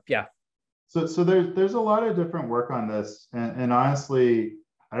 Yeah. So there's a lot of different work on this, and honestly,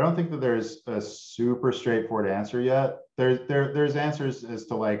 I don't think that there's a super straightforward answer yet. There's answers as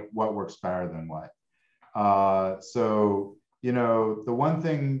to like what works better than what. So, you know, the one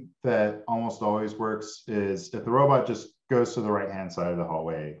thing that almost always works is if the robot just goes to the right-hand side of the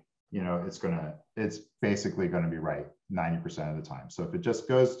hallway, you know, it's basically gonna be right 90% of the time. So if it just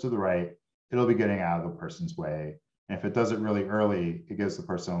goes to the right, it'll be getting out of the person's way. And if it does it really early, it gives the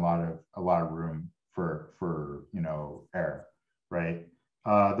person a lot of room for you know, error, right?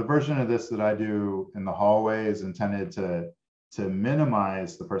 The version of this that I do in the hallway is intended to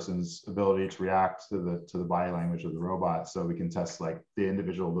minimize the person's ability to react to the body language of the robot, so we can test like the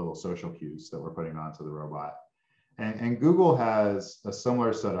individual little social cues that we're putting onto the robot. And Google has a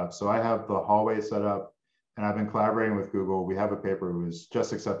similar setup. So I have the hallway set up, and I've been collaborating with Google. We have a paper that was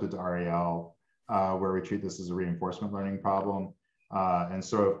just accepted to RAL where we treat this as a reinforcement learning problem. And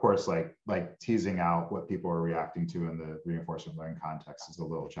so, of course, like teasing out what people are reacting to in the reinforcement learning context is a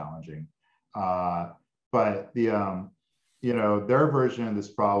little challenging. But the you know, their version of this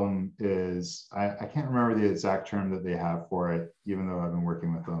problem is, I can't remember the exact term that they have for it, even though I've been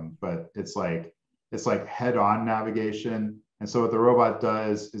working with them, but it's like head-on navigation. And so what the robot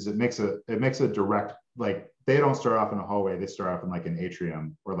does is it makes a direct, like, they don't start off in a hallway, they start off in like an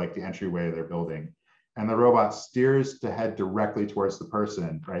atrium or like the entryway of their building. And the robot steers to head directly towards the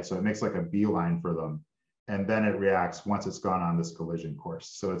person, right? So it makes like a beeline for them. And then it reacts once it's gone on this collision course.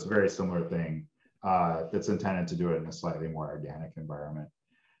 So it's a very similar thing that's intended to do it in a slightly more organic environment.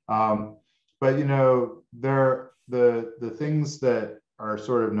 But you know, the things that are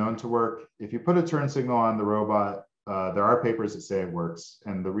sort of known to work, if you put a turn signal on the robot, there are papers that say it works.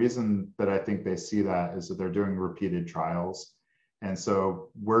 And the reason that I think they see that is that they're doing repeated trials. And so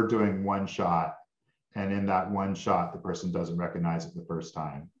we're doing one shot, and in that one shot, the person doesn't recognize it the first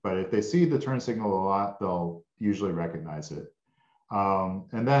time. But if they see the turn signal a lot, they'll usually recognize it.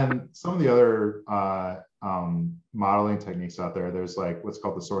 And then some of the other modeling techniques out there, there's like what's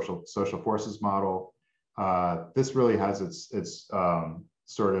called the social forces model. This really has its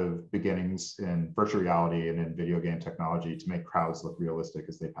sort of beginnings in virtual reality and in video game technology to make crowds look realistic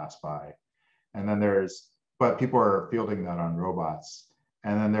as they pass by. And then but people are fielding that on robots.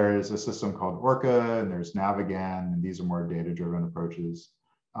 And then there's a system called Orca, and there's Navigan, and these are more data-driven approaches.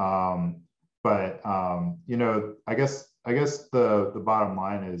 But you know, I guess the bottom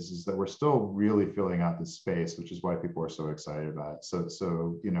line is that we're still really filling out this space, which is why people are so excited about it.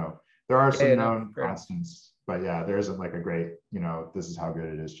 So you know, there are some known constants, but yeah, there isn't like a great, you know, this is how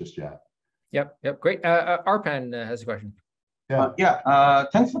good it is just yet. Yep, great. Arpan has a question.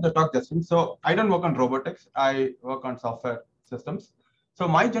 Thanks for the talk, Justin. So I don't work on robotics. I work on software systems. So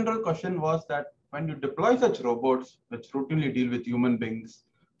my general question was that when you deploy such robots which routinely deal with human beings,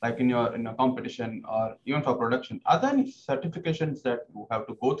 like in a competition or even for production, are there any certifications that you have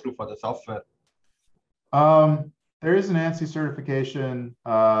to go through for the software? There is an ANSI certification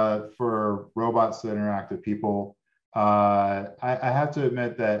for robots that interact with people. I have to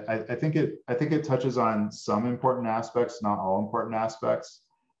admit that I think it touches on some important aspects, not all important aspects.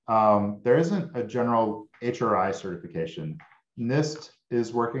 There isn't a general HRI certification. NIST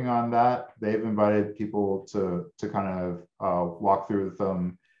is working on that. They've invited people to kind of walk through with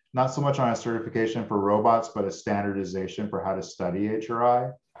them, not so much on a certification for robots, but a standardization for how to study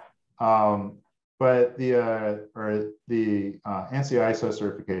HRI. But the ANSI ISO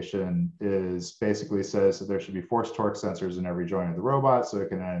certification is basically says that there should be force torque sensors in every joint of the robot, so it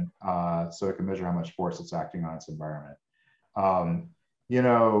can measure how much force it's acting on its environment.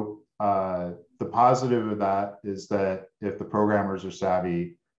 The positive of that is that if the programmers are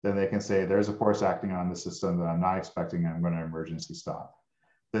savvy, then they can say there's a force acting on the system that I'm not expecting, and I'm going to emergency stop.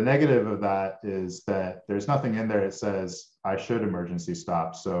 The negative of that is that there's nothing in there that says I should emergency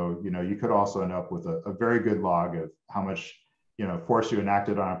stop. So, you could also end up with a very good log of how much, force you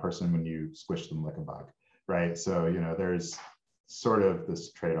enacted on a person when you squished them like a bug, right? So, there's sort of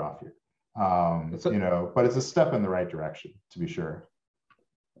this trade-off here, but it's a step in the right direction, to be sure.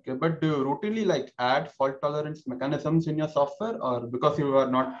 Okay, but do you routinely add fault tolerance mechanisms in your software, or because you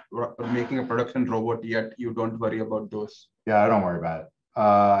are not making a production robot yet, you don't worry about those? Yeah, I don't worry about it.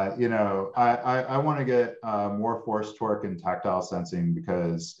 I want to get more force torque and tactile sensing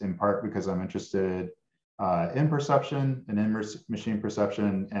in part because I'm interested in perception and in machine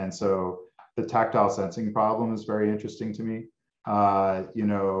perception. And so the tactile sensing problem is very interesting to me. But if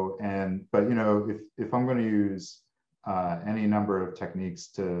I'm going to use any number of techniques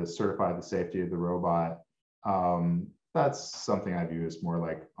to certify the safety of the robot, that's something I view as more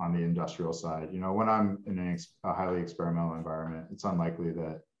like on the industrial side. When I'm in a highly experimental environment, it's unlikely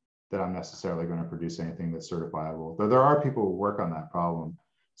that I'm necessarily going to produce anything that's certifiable. Though there are people who work on that problem.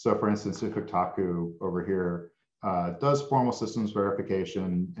 So for instance, Ifuktaku over here does formal systems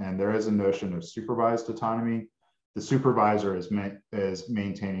verification, and there is a notion of supervised autonomy. The supervisor is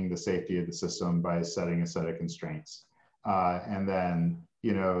maintaining the safety of the system by setting a set of constraints. And then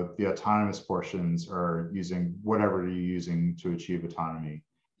the autonomous portions are using whatever you're using to achieve autonomy,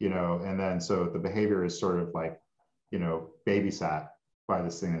 and then so the behavior is sort of like, babysat by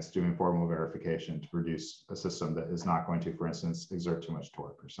this thing that's doing formal verification to produce a system that is not going to, for instance, exert too much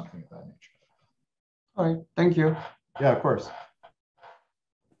torque or something of that nature. All right, thank you. Yeah, of course.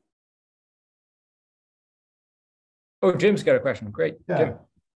 Oh, Jim's got a question. Great, yeah. Jim.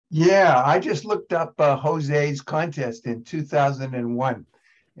 Yeah, I just looked up Jose's contest in 2001,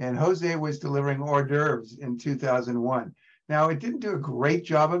 and Jose was delivering hors d'oeuvres in 2001. Now, it didn't do a great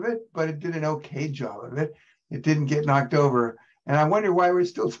job of it, but it did an okay job of it. It didn't get knocked over. And I wonder why we're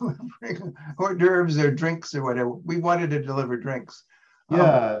still delivering hors d'oeuvres or drinks or whatever. We wanted to deliver drinks.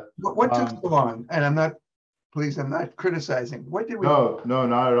 Yeah. What took so long? And I'm not criticizing. What did we? No,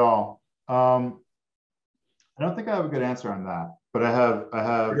 not at all. I don't think I have a good answer on that, but I have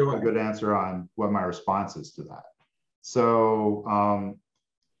a good answer on what my response is to that. So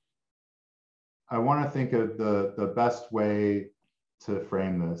I want to think of the best way to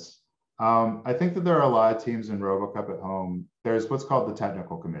frame this. I think that there are a lot of teams in RoboCup at home. There's what's called the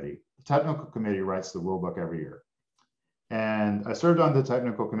technical committee. The technical committee writes the rule book every year. And I served on the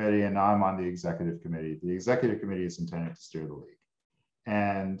technical committee, and now I'm on the executive committee. The executive committee is intended to steer the league.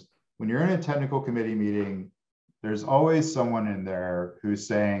 And when you're in a technical committee meeting, there's always someone in there who's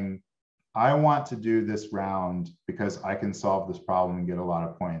saying, I want to do this round because I can solve this problem and get a lot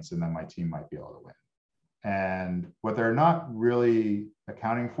of points, and then my team might be able to win. And what they're not really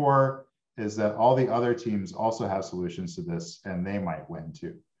accounting for is that all the other teams also have solutions to this, and they might win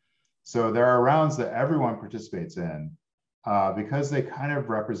too. So there are rounds that everyone participates in because they kind of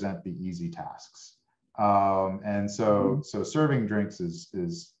represent the easy tasks. And so serving drinks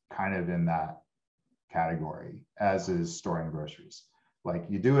is kind of in that category, as is storing groceries. Like,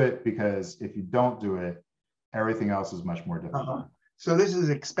 you do it because if you don't do it, everything else is much more difficult. So this is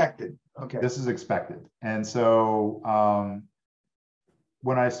expected. Okay. This is expected. And so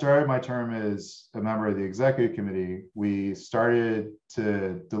when I started my term as a member of the executive committee, we started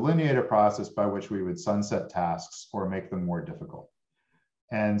to delineate a process by which we would sunset tasks or make them more difficult.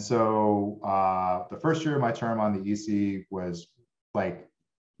 And so the first year of my term on the EC was like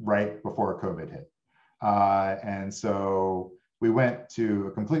right before COVID hit. And so we went to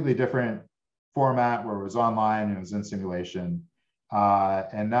a completely different format where it was online and it was in simulation.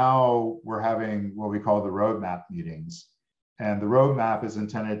 And now we're having what we call the roadmap meetings. And the roadmap is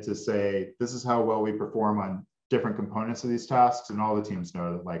intended to say, this is how well we perform on different components of these tasks. And all the teams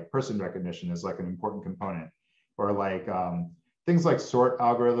know that like person recognition is like an important component, or like things like sort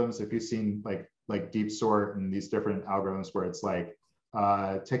algorithms. If you've seen like deep sort and these different algorithms where it's like,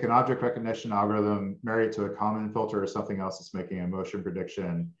 take an object recognition algorithm, marry it to a common filter or something else that's making a motion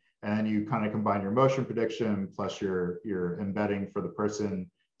prediction. And then you kind of combine your motion prediction plus your embedding for the person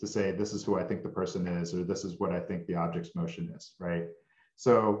to say, this is who I think the person is, or this is what I think the object's motion is, right?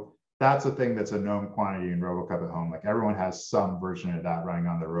 So that's a thing that's a known quantity in RoboCup at home. Like everyone has some version of that running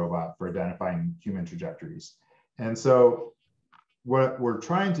on their robot for identifying human trajectories. And so what we're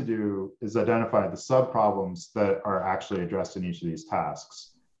trying to do is identify the sub-problems that are actually addressed in each of these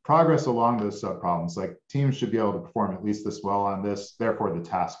tasks. Progress along those sub-problems, like teams should be able to perform at least this well on this, therefore the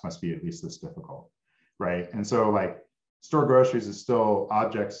task must be at least this difficult, right? And so like store groceries is still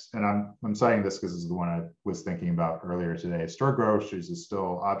objects, and I'm citing this because this is the one I was thinking about earlier today. Store groceries is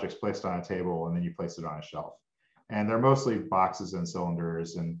still objects placed on a table and then you place it on a shelf. And they're mostly boxes and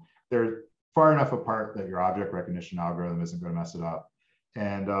cylinders, and they're far enough apart that your object recognition algorithm isn't going to mess it up.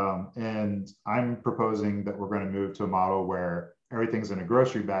 And I'm proposing that we're going to move to a model where everything's in a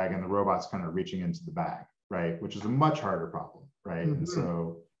grocery bag and the robot's kind of reaching into the bag, right? Which is a much harder problem, right? Mm-hmm. And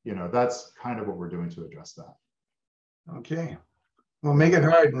so, you know, that's kind of what we're doing to address that. Okay. Well, make it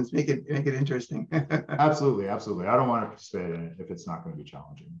hard. Let's make it interesting. Absolutely, absolutely. I don't want to participate in it if it's not going to be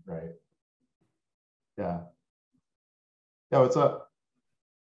challenging, right? Yeah. Yeah, what's up?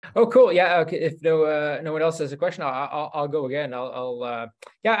 Oh, cool. Yeah. Okay. If no one else has a question, I'll go again. Yeah,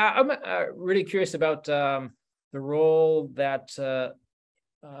 I'm really curious about the role that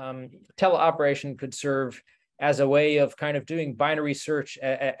teleoperation could serve as a way of kind of doing binary search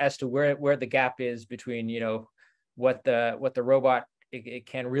as to where the gap is between, you know, what the robot it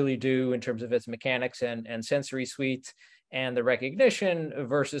can really do in terms of its mechanics and sensory suite and the recognition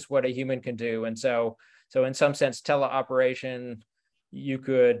versus what a human can do. And so in some sense, teleoperation, you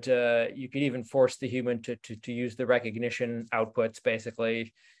could even force the human to use the recognition outputs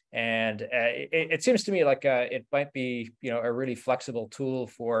basically. And it seems to me like it might be, you know, a really flexible tool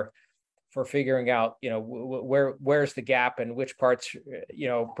for figuring out, you know, where's the gap and which parts, you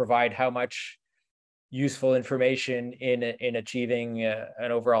know, provide how much useful information in achieving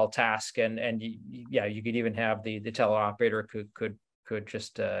an overall task. And yeah, you could even have the teleoperator could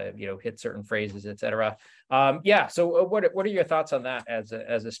just you know, hit certain phrases, etc. Yeah. So what are your thoughts on that as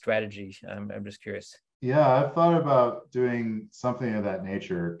a strategy? I'm just curious. Yeah, I've thought about doing something of that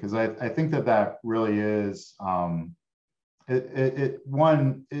nature because I think that really is it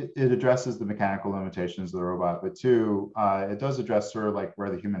addresses the mechanical limitations of the robot, but two, it does address sort of like where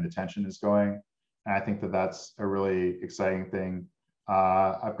the human attention is going. And I think that's a really exciting thing.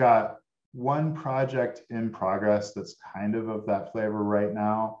 I've got one project in progress that's kind of that flavor right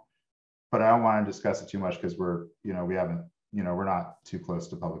now, but I don't want to discuss it too much because we're not too close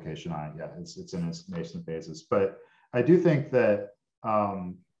to publication on it yet. It's in its nascent phases. But I do think that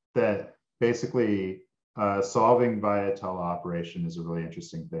that basically solving via teleoperation is a really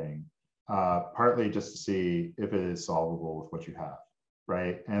interesting thing, partly just to see if it is solvable with what you have,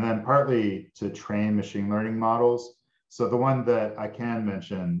 right? And then partly to train machine learning models. So the one that I can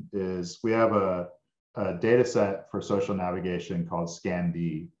mention is we have a data set for social navigation called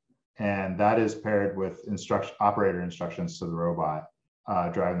ScanD, and that is paired with operator instructions to the robot,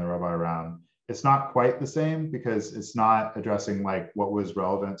 driving the robot around. It's not quite the same because it's not addressing like what was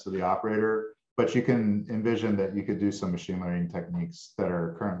relevant to the operator, but you can envision that you could do some machine learning techniques that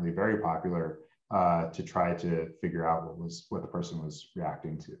are currently very popular to try to figure out what the person was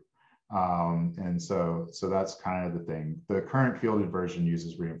reacting to. And so that's kind of the thing. The current fielded version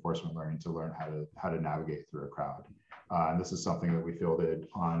uses reinforcement learning to learn how to navigate through a crowd. And this is something that we fielded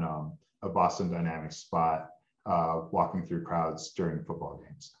on a Boston Dynamics spot, walking through crowds during football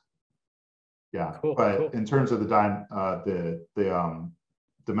games. Yeah, cool, but cool. In terms of the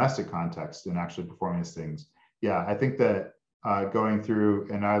domestic context and actually performing these things, yeah, I think that going through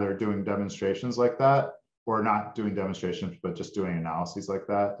and either doing demonstrations like that or not doing demonstrations, but just doing analyses like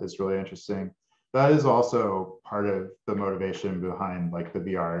that is really interesting. That is also part of the motivation behind like the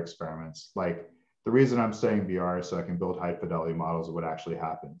VR experiments. Like the reason I'm studying VR is so I can build high fidelity models of what actually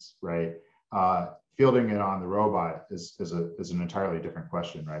happens, right? Fielding it on the robot is an entirely different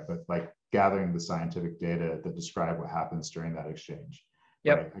question, right? But like gathering the scientific data that describe what happens during that exchange.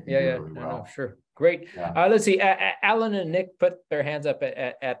 Yep. Right? Yeah. Really well. No, sure. Great. Yeah. Let's see. Alan and Nick put their hands up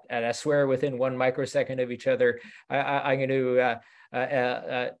at I swear within 1 microsecond of each other. I'm going to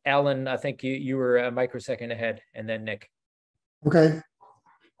Alan, I think you were a microsecond ahead, and then Nick. Okay,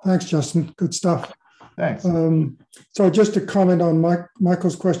 thanks, Justin. Good stuff. Thanks. So just to comment on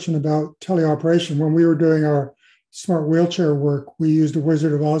Michael's question about teleoperation, when we were doing our smart wheelchair work, we used a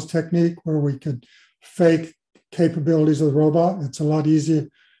Wizard of Oz technique where we could fake capabilities of the robot. It's a lot easier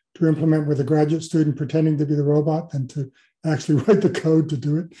to implement with a graduate student pretending to be the robot than to actually write the code to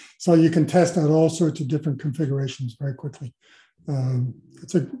do it. So you can test out all sorts of different configurations very quickly.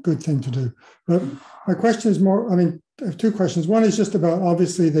 It's a good thing to do. But my question is more, I mean, I have two questions. One is just about,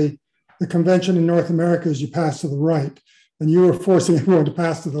 obviously, the convention in North America is you pass to the right, and you were forcing everyone to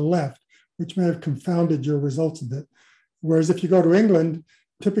pass to the left, which may have confounded your results a bit. Whereas if you go to England,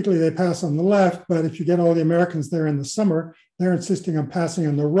 typically they pass on the left, but if you get all the Americans there in the summer, they're insisting on passing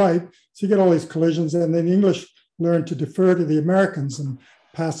on the right. So you get all these collisions, and then the English learn to defer to the Americans and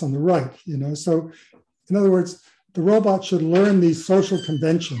pass on the right, you know? So in other words, the robot should learn these social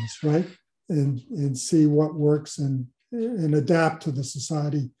conventions, right? And see what works and adapt to the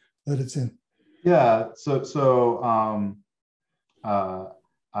society that it's in. Yeah,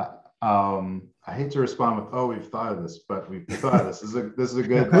 I hate to respond with, "Oh, we've thought of this," but we've thought of this. This is a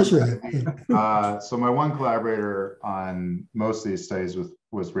good. So my one collaborator on most of these studies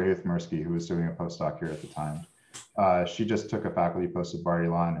was Rahith Mirsky, who was doing a postdoc here at the time. She just took a faculty post at Bar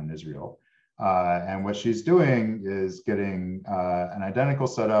Ilan in Israel, and what she's doing is getting an identical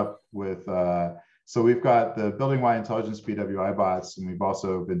setup with. So we've got the building-wide intelligence BWI bots, and we've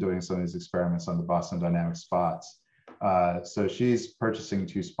also been doing some of these experiments on the Boston Dynamics spots. So she's purchasing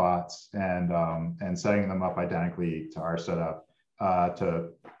 2 spots and setting them up identically to our setup to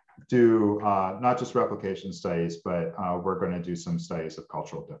do not just replication studies, but we're going to do some studies of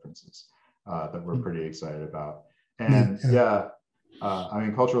cultural differences that we're pretty excited about. And I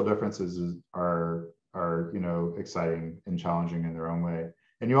mean, cultural differences are exciting and challenging in their own way.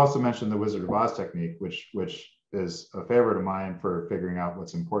 And you also mentioned the Wizard of Oz technique, which is a favorite of mine for figuring out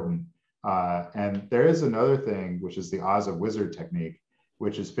what's important. And there is another thing, which is the Oz of Wizard technique,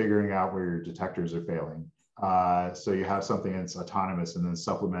 which is figuring out where your detectors are failing. So you have something that's autonomous and then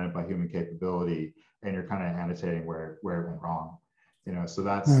supplemented by human capability, and you're kind of annotating where it went wrong. You know, so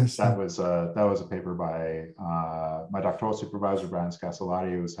that was a paper by my doctoral supervisor, Brian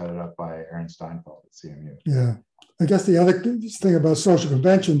Scasolati, who was headed up by Aaron Steinfeld at CMU. Yeah. I guess the other thing about social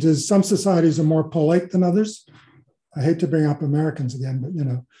conventions is some societies are more polite than others. I hate to bring up Americans again, but you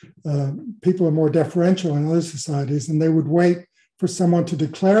know, people are more deferential in other societies, and they would wait for someone to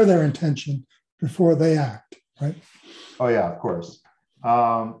declare their intention before they act, right? Oh yeah, of course.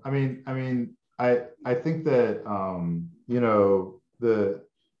 I think that you know, the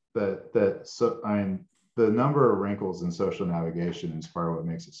number of wrinkles in social navigation is part of what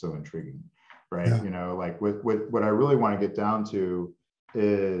makes it so intriguing, right? Yeah. You know, like what I really want to get down to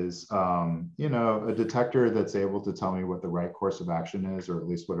is, you know, a detector that's able to tell me what the right course of action is, or at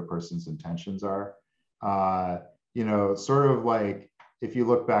least what a person's intentions are. You know, sort of like if you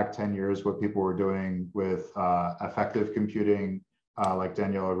look back 10 years, what people were doing with affective computing, like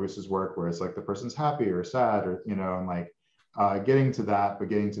Danielle Arus's work, where it's like the person's happy or sad, or, you know, and like getting to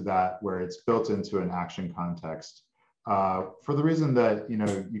that where it's built into an action context. For the reason that, you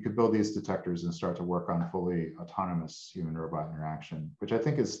know, you could build these detectors and start to work on fully autonomous human-robot interaction, which I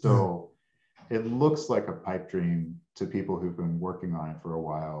think is still, it looks like a pipe dream to people who've been working on it for a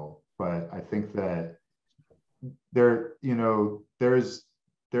while. But I think that there, you know, there's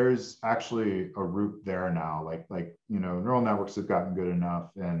actually a route there now. Like, you know, neural networks have gotten good enough,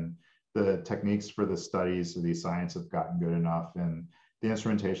 and the techniques for the studies of these science have gotten good enough, and the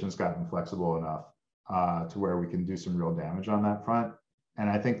instrumentation's gotten flexible enough to where we can do some real damage on that front. And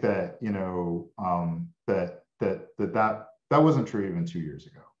I think that, you know, that wasn't true even 2 years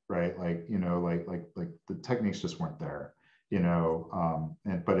ago, right? Like, you know, like the techniques just weren't there, you know,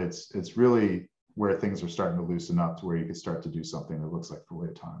 but it's really where things are starting to loosen up to where you could start to do something that looks like fully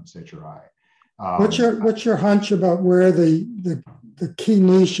autonomous HRI. What's your hunch about where the key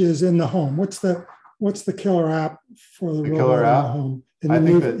niche is in the home? What's the killer app for the robot in the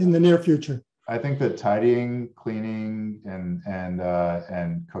home in the near future? I think that tidying, cleaning,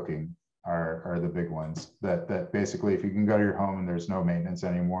 and cooking are the big ones. That basically, if you can go to your home and there's no maintenance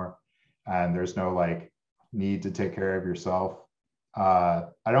anymore, and there's no like need to take care of yourself, I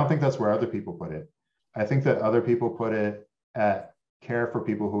don't think that's where other people put it. I think that other people put it at care for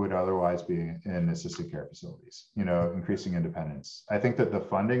people who would otherwise be in assisted care facilities, you know, increasing independence. I think that the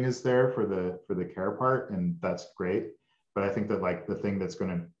funding is there for the care part, and that's great. But I think that like the thing that's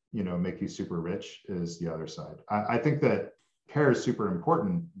going to, you know, make you super rich is the other side. I think that care is super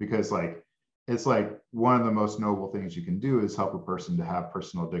important because like it's like one of the most noble things you can do is help a person to have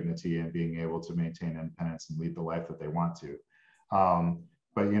personal dignity and being able to maintain independence and lead the life that they want to.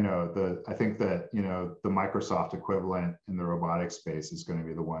 But I think that the Microsoft equivalent in the robotics space is going to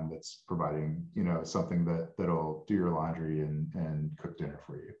be the one that's providing something that'll do your laundry and cook dinner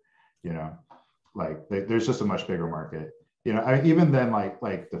for you. Like there's just a much bigger market. Even then,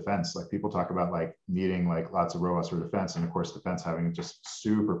 like defense, like people talk about like needing like lots of robots for defense, and of course defense having just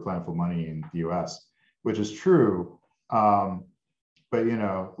super plentiful money in the US, which is true. But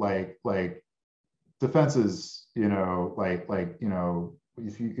like defense is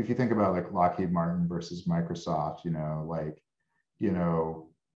if you think about like Lockheed Martin versus Microsoft,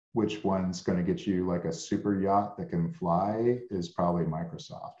 which one's going to get you like a super yacht that can fly is probably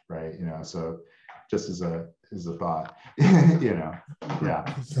Microsoft, right? So just as a thought, yeah.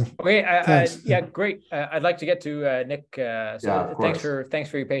 Okay, yeah, great. I'd like to get to Nick. Yeah, thanks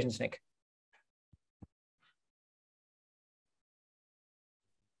for your patience, Nick.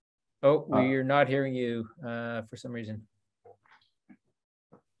 Oh, we're not hearing you for some reason.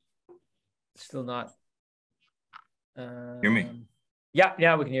 Still not. Hear me?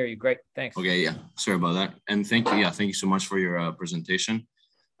 Yeah, we can hear you. Great, thanks. Okay, yeah, sorry about that. And thank you. Yeah, thank you so much for your presentation.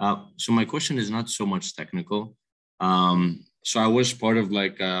 So my question is not so much technical. So I was part of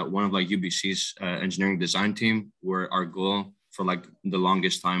like one of like UBC's engineering design team, where our goal for like the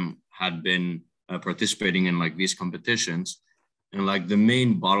longest time had been participating in like these competitions. And like the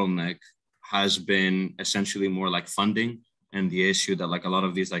main bottleneck has been essentially more like funding, and the issue that like a lot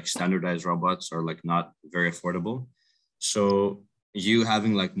of these like standardized robots are like not very affordable. So you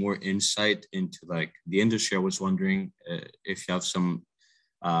having like more insight into like the industry, I was wondering if you have some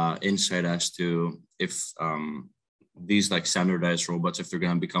insight as to if these like standardized robots, if they're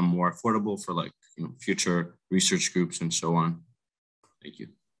going to become more affordable for like future research groups and so on. Thank you.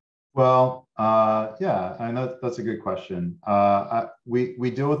 Well, yeah, I know that's a good question.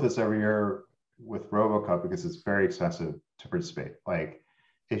 We deal with this every year with RoboCup because it's very expensive to participate. Like,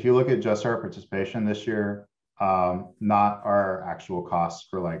 if you look at just our participation this year, not our actual costs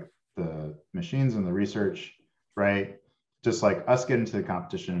for like the machines and the research, right? Just like us getting to the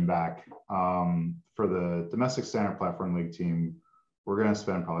competition and back. For the domestic standard platform league team, we're going to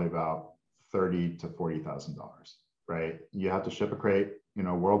spend probably about $30,000 to $40,000, right? You have to ship a crate,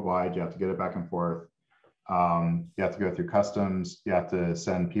 worldwide. You have to get it back and forth. You have to go through customs. You have to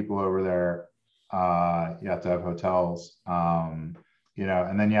send people over there. You have to have hotels. And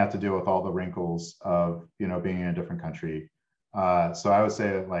then you have to deal with all the wrinkles of being in a different country. So I would say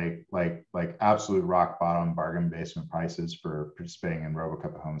that like absolute rock bottom bargain basement prices for participating in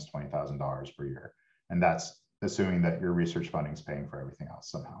RoboCup at home is $20,000 per year, and that's assuming that your research funding is paying for everything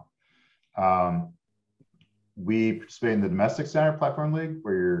else somehow. We participate in the domestic standard platform league,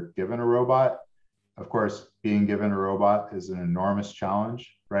 where you're given a robot. Of course, being given a robot is an enormous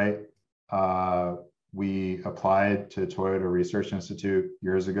challenge, right? We applied to Toyota Research Institute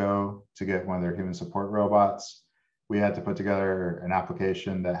years ago to get one of their human support robots. We had to put together an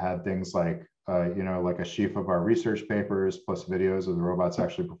application that had things like, like a sheaf of our research papers plus videos of the robots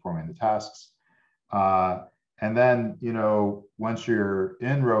actually performing the tasks. And then, once you're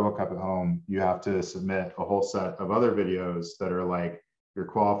in RoboCup at home, you have to submit a whole set of other videos that are like your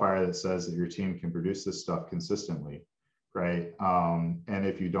qualifier that says that your team can produce this stuff consistently, right? And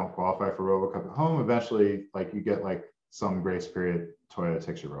if you don't qualify for RoboCup at home, eventually, like you get like some grace period, Toyota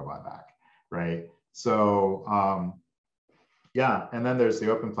takes your robot back, right? So yeah, and then there's the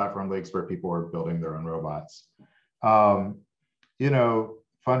open platform leagues where people are building their own robots.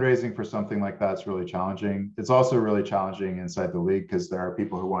 Fundraising for something like that's really challenging. It's also really challenging inside the league because there are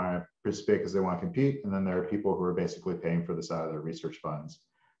people who want to participate because they want to compete, and then there are people who are basically paying for this out of their research funds.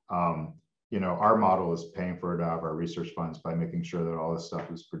 Our model is paying for it out of our research funds by making sure that all this stuff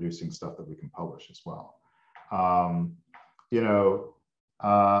is producing stuff that we can publish as well.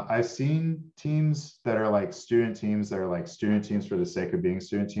 I've seen teams that are like student teams for the sake of being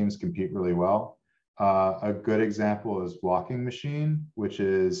student teams compete really well. A good example is Walking Machine, which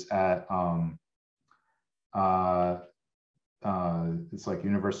is at it's like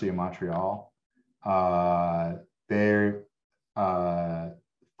University of Montreal. They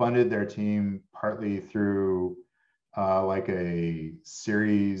funded their team partly through like a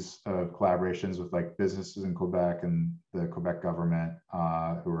series of collaborations with like businesses in Quebec and the Quebec government,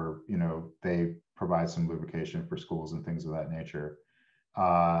 who are, they provide some lubrication for schools and things of that nature.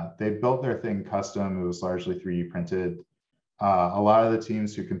 They built their thing custom. It was largely 3D printed. A lot of the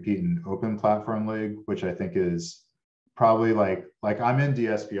teams who compete in Open Platform League, which I think is probably like I'm in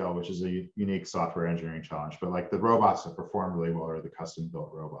DSPL, which is a unique software engineering challenge, but like the robots that perform really well are the custom built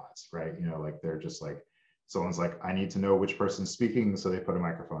robots, right? You know, like they're just like, someone's like, I need to know which person's speaking, so they put a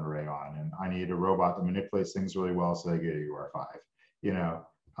microphone array on, and I need a robot that manipulates things really well, so they get a UR5,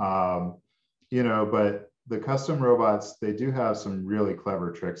 you know, but the custom robots, they do have some really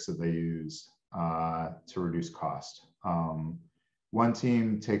clever tricks that they use to reduce cost. One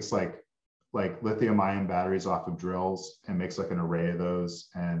team takes like lithium ion batteries off of drills and makes like an array of those.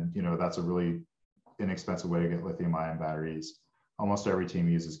 And, you know, that's a really inexpensive way to get lithium ion batteries. Almost every team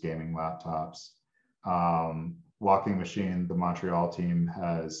uses gaming laptops. Walking Machine, the Montreal team,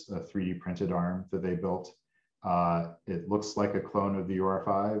 has a 3D printed arm that they built. It looks like a clone of the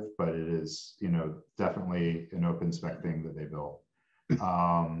UR5, but it is, you know, definitely an open spec thing that they built.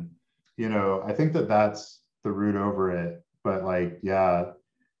 You know, I think that that's the route over it, but like, yeah,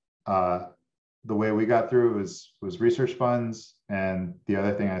 the way we got through was research funds. And the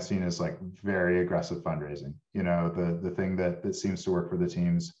other thing I've seen is like very aggressive fundraising. You know, the thing that seems to work for the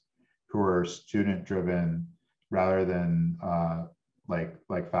teams who are student driven rather than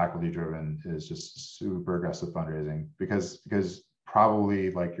like faculty driven is just super aggressive fundraising, because probably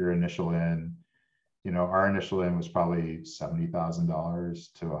like your initial in, you know, our initial in was probably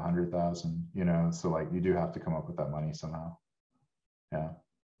 $70,000 to $100,000, you know, so like you do have to come up with that money somehow. Yeah.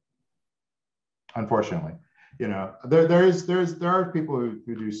 Unfortunately, you know, there are people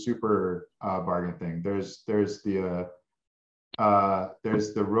who do super bargain thing. There's the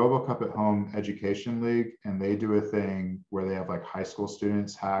RoboCup at Home Education League, and they do a thing where they have like high school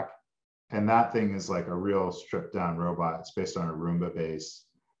students hack, and that thing is like a real stripped down robot. It's based on a Roomba base,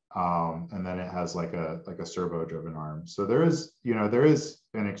 and then it has like a servo driven arm. So there is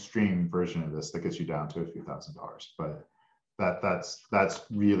an extreme version of this that gets you down to a few $1,000s, but that's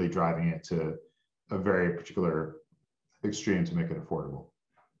really driving it to a very particular extreme to make it affordable.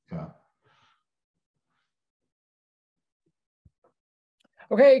 Yeah.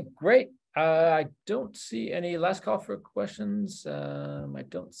 Okay, great. I don't see any last call for questions. I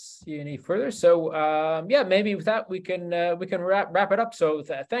don't see any further. So yeah, maybe with that we can wrap it up. So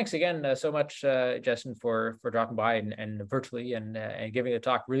thanks again so much, Justin, for dropping by and virtually and giving a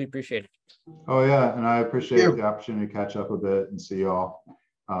talk. Really appreciate it. Oh yeah, and I appreciate the opportunity to catch up a bit and see y'all.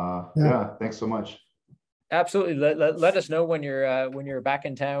 Yeah, thanks so much. Absolutely. Let us know when you're back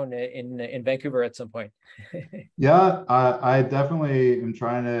in town in Vancouver at some point. Yeah, I definitely am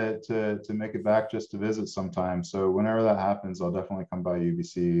trying to make it back just to visit sometime. So whenever that happens, I'll definitely come by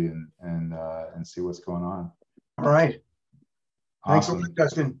UBC and see what's going on. All right. Awesome. Thanks a lot,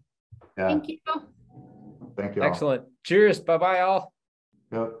 Justin. Yeah. Thank you. Thank you all. Excellent. Cheers. Bye-bye all.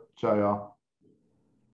 Yep. Ciao, y'all.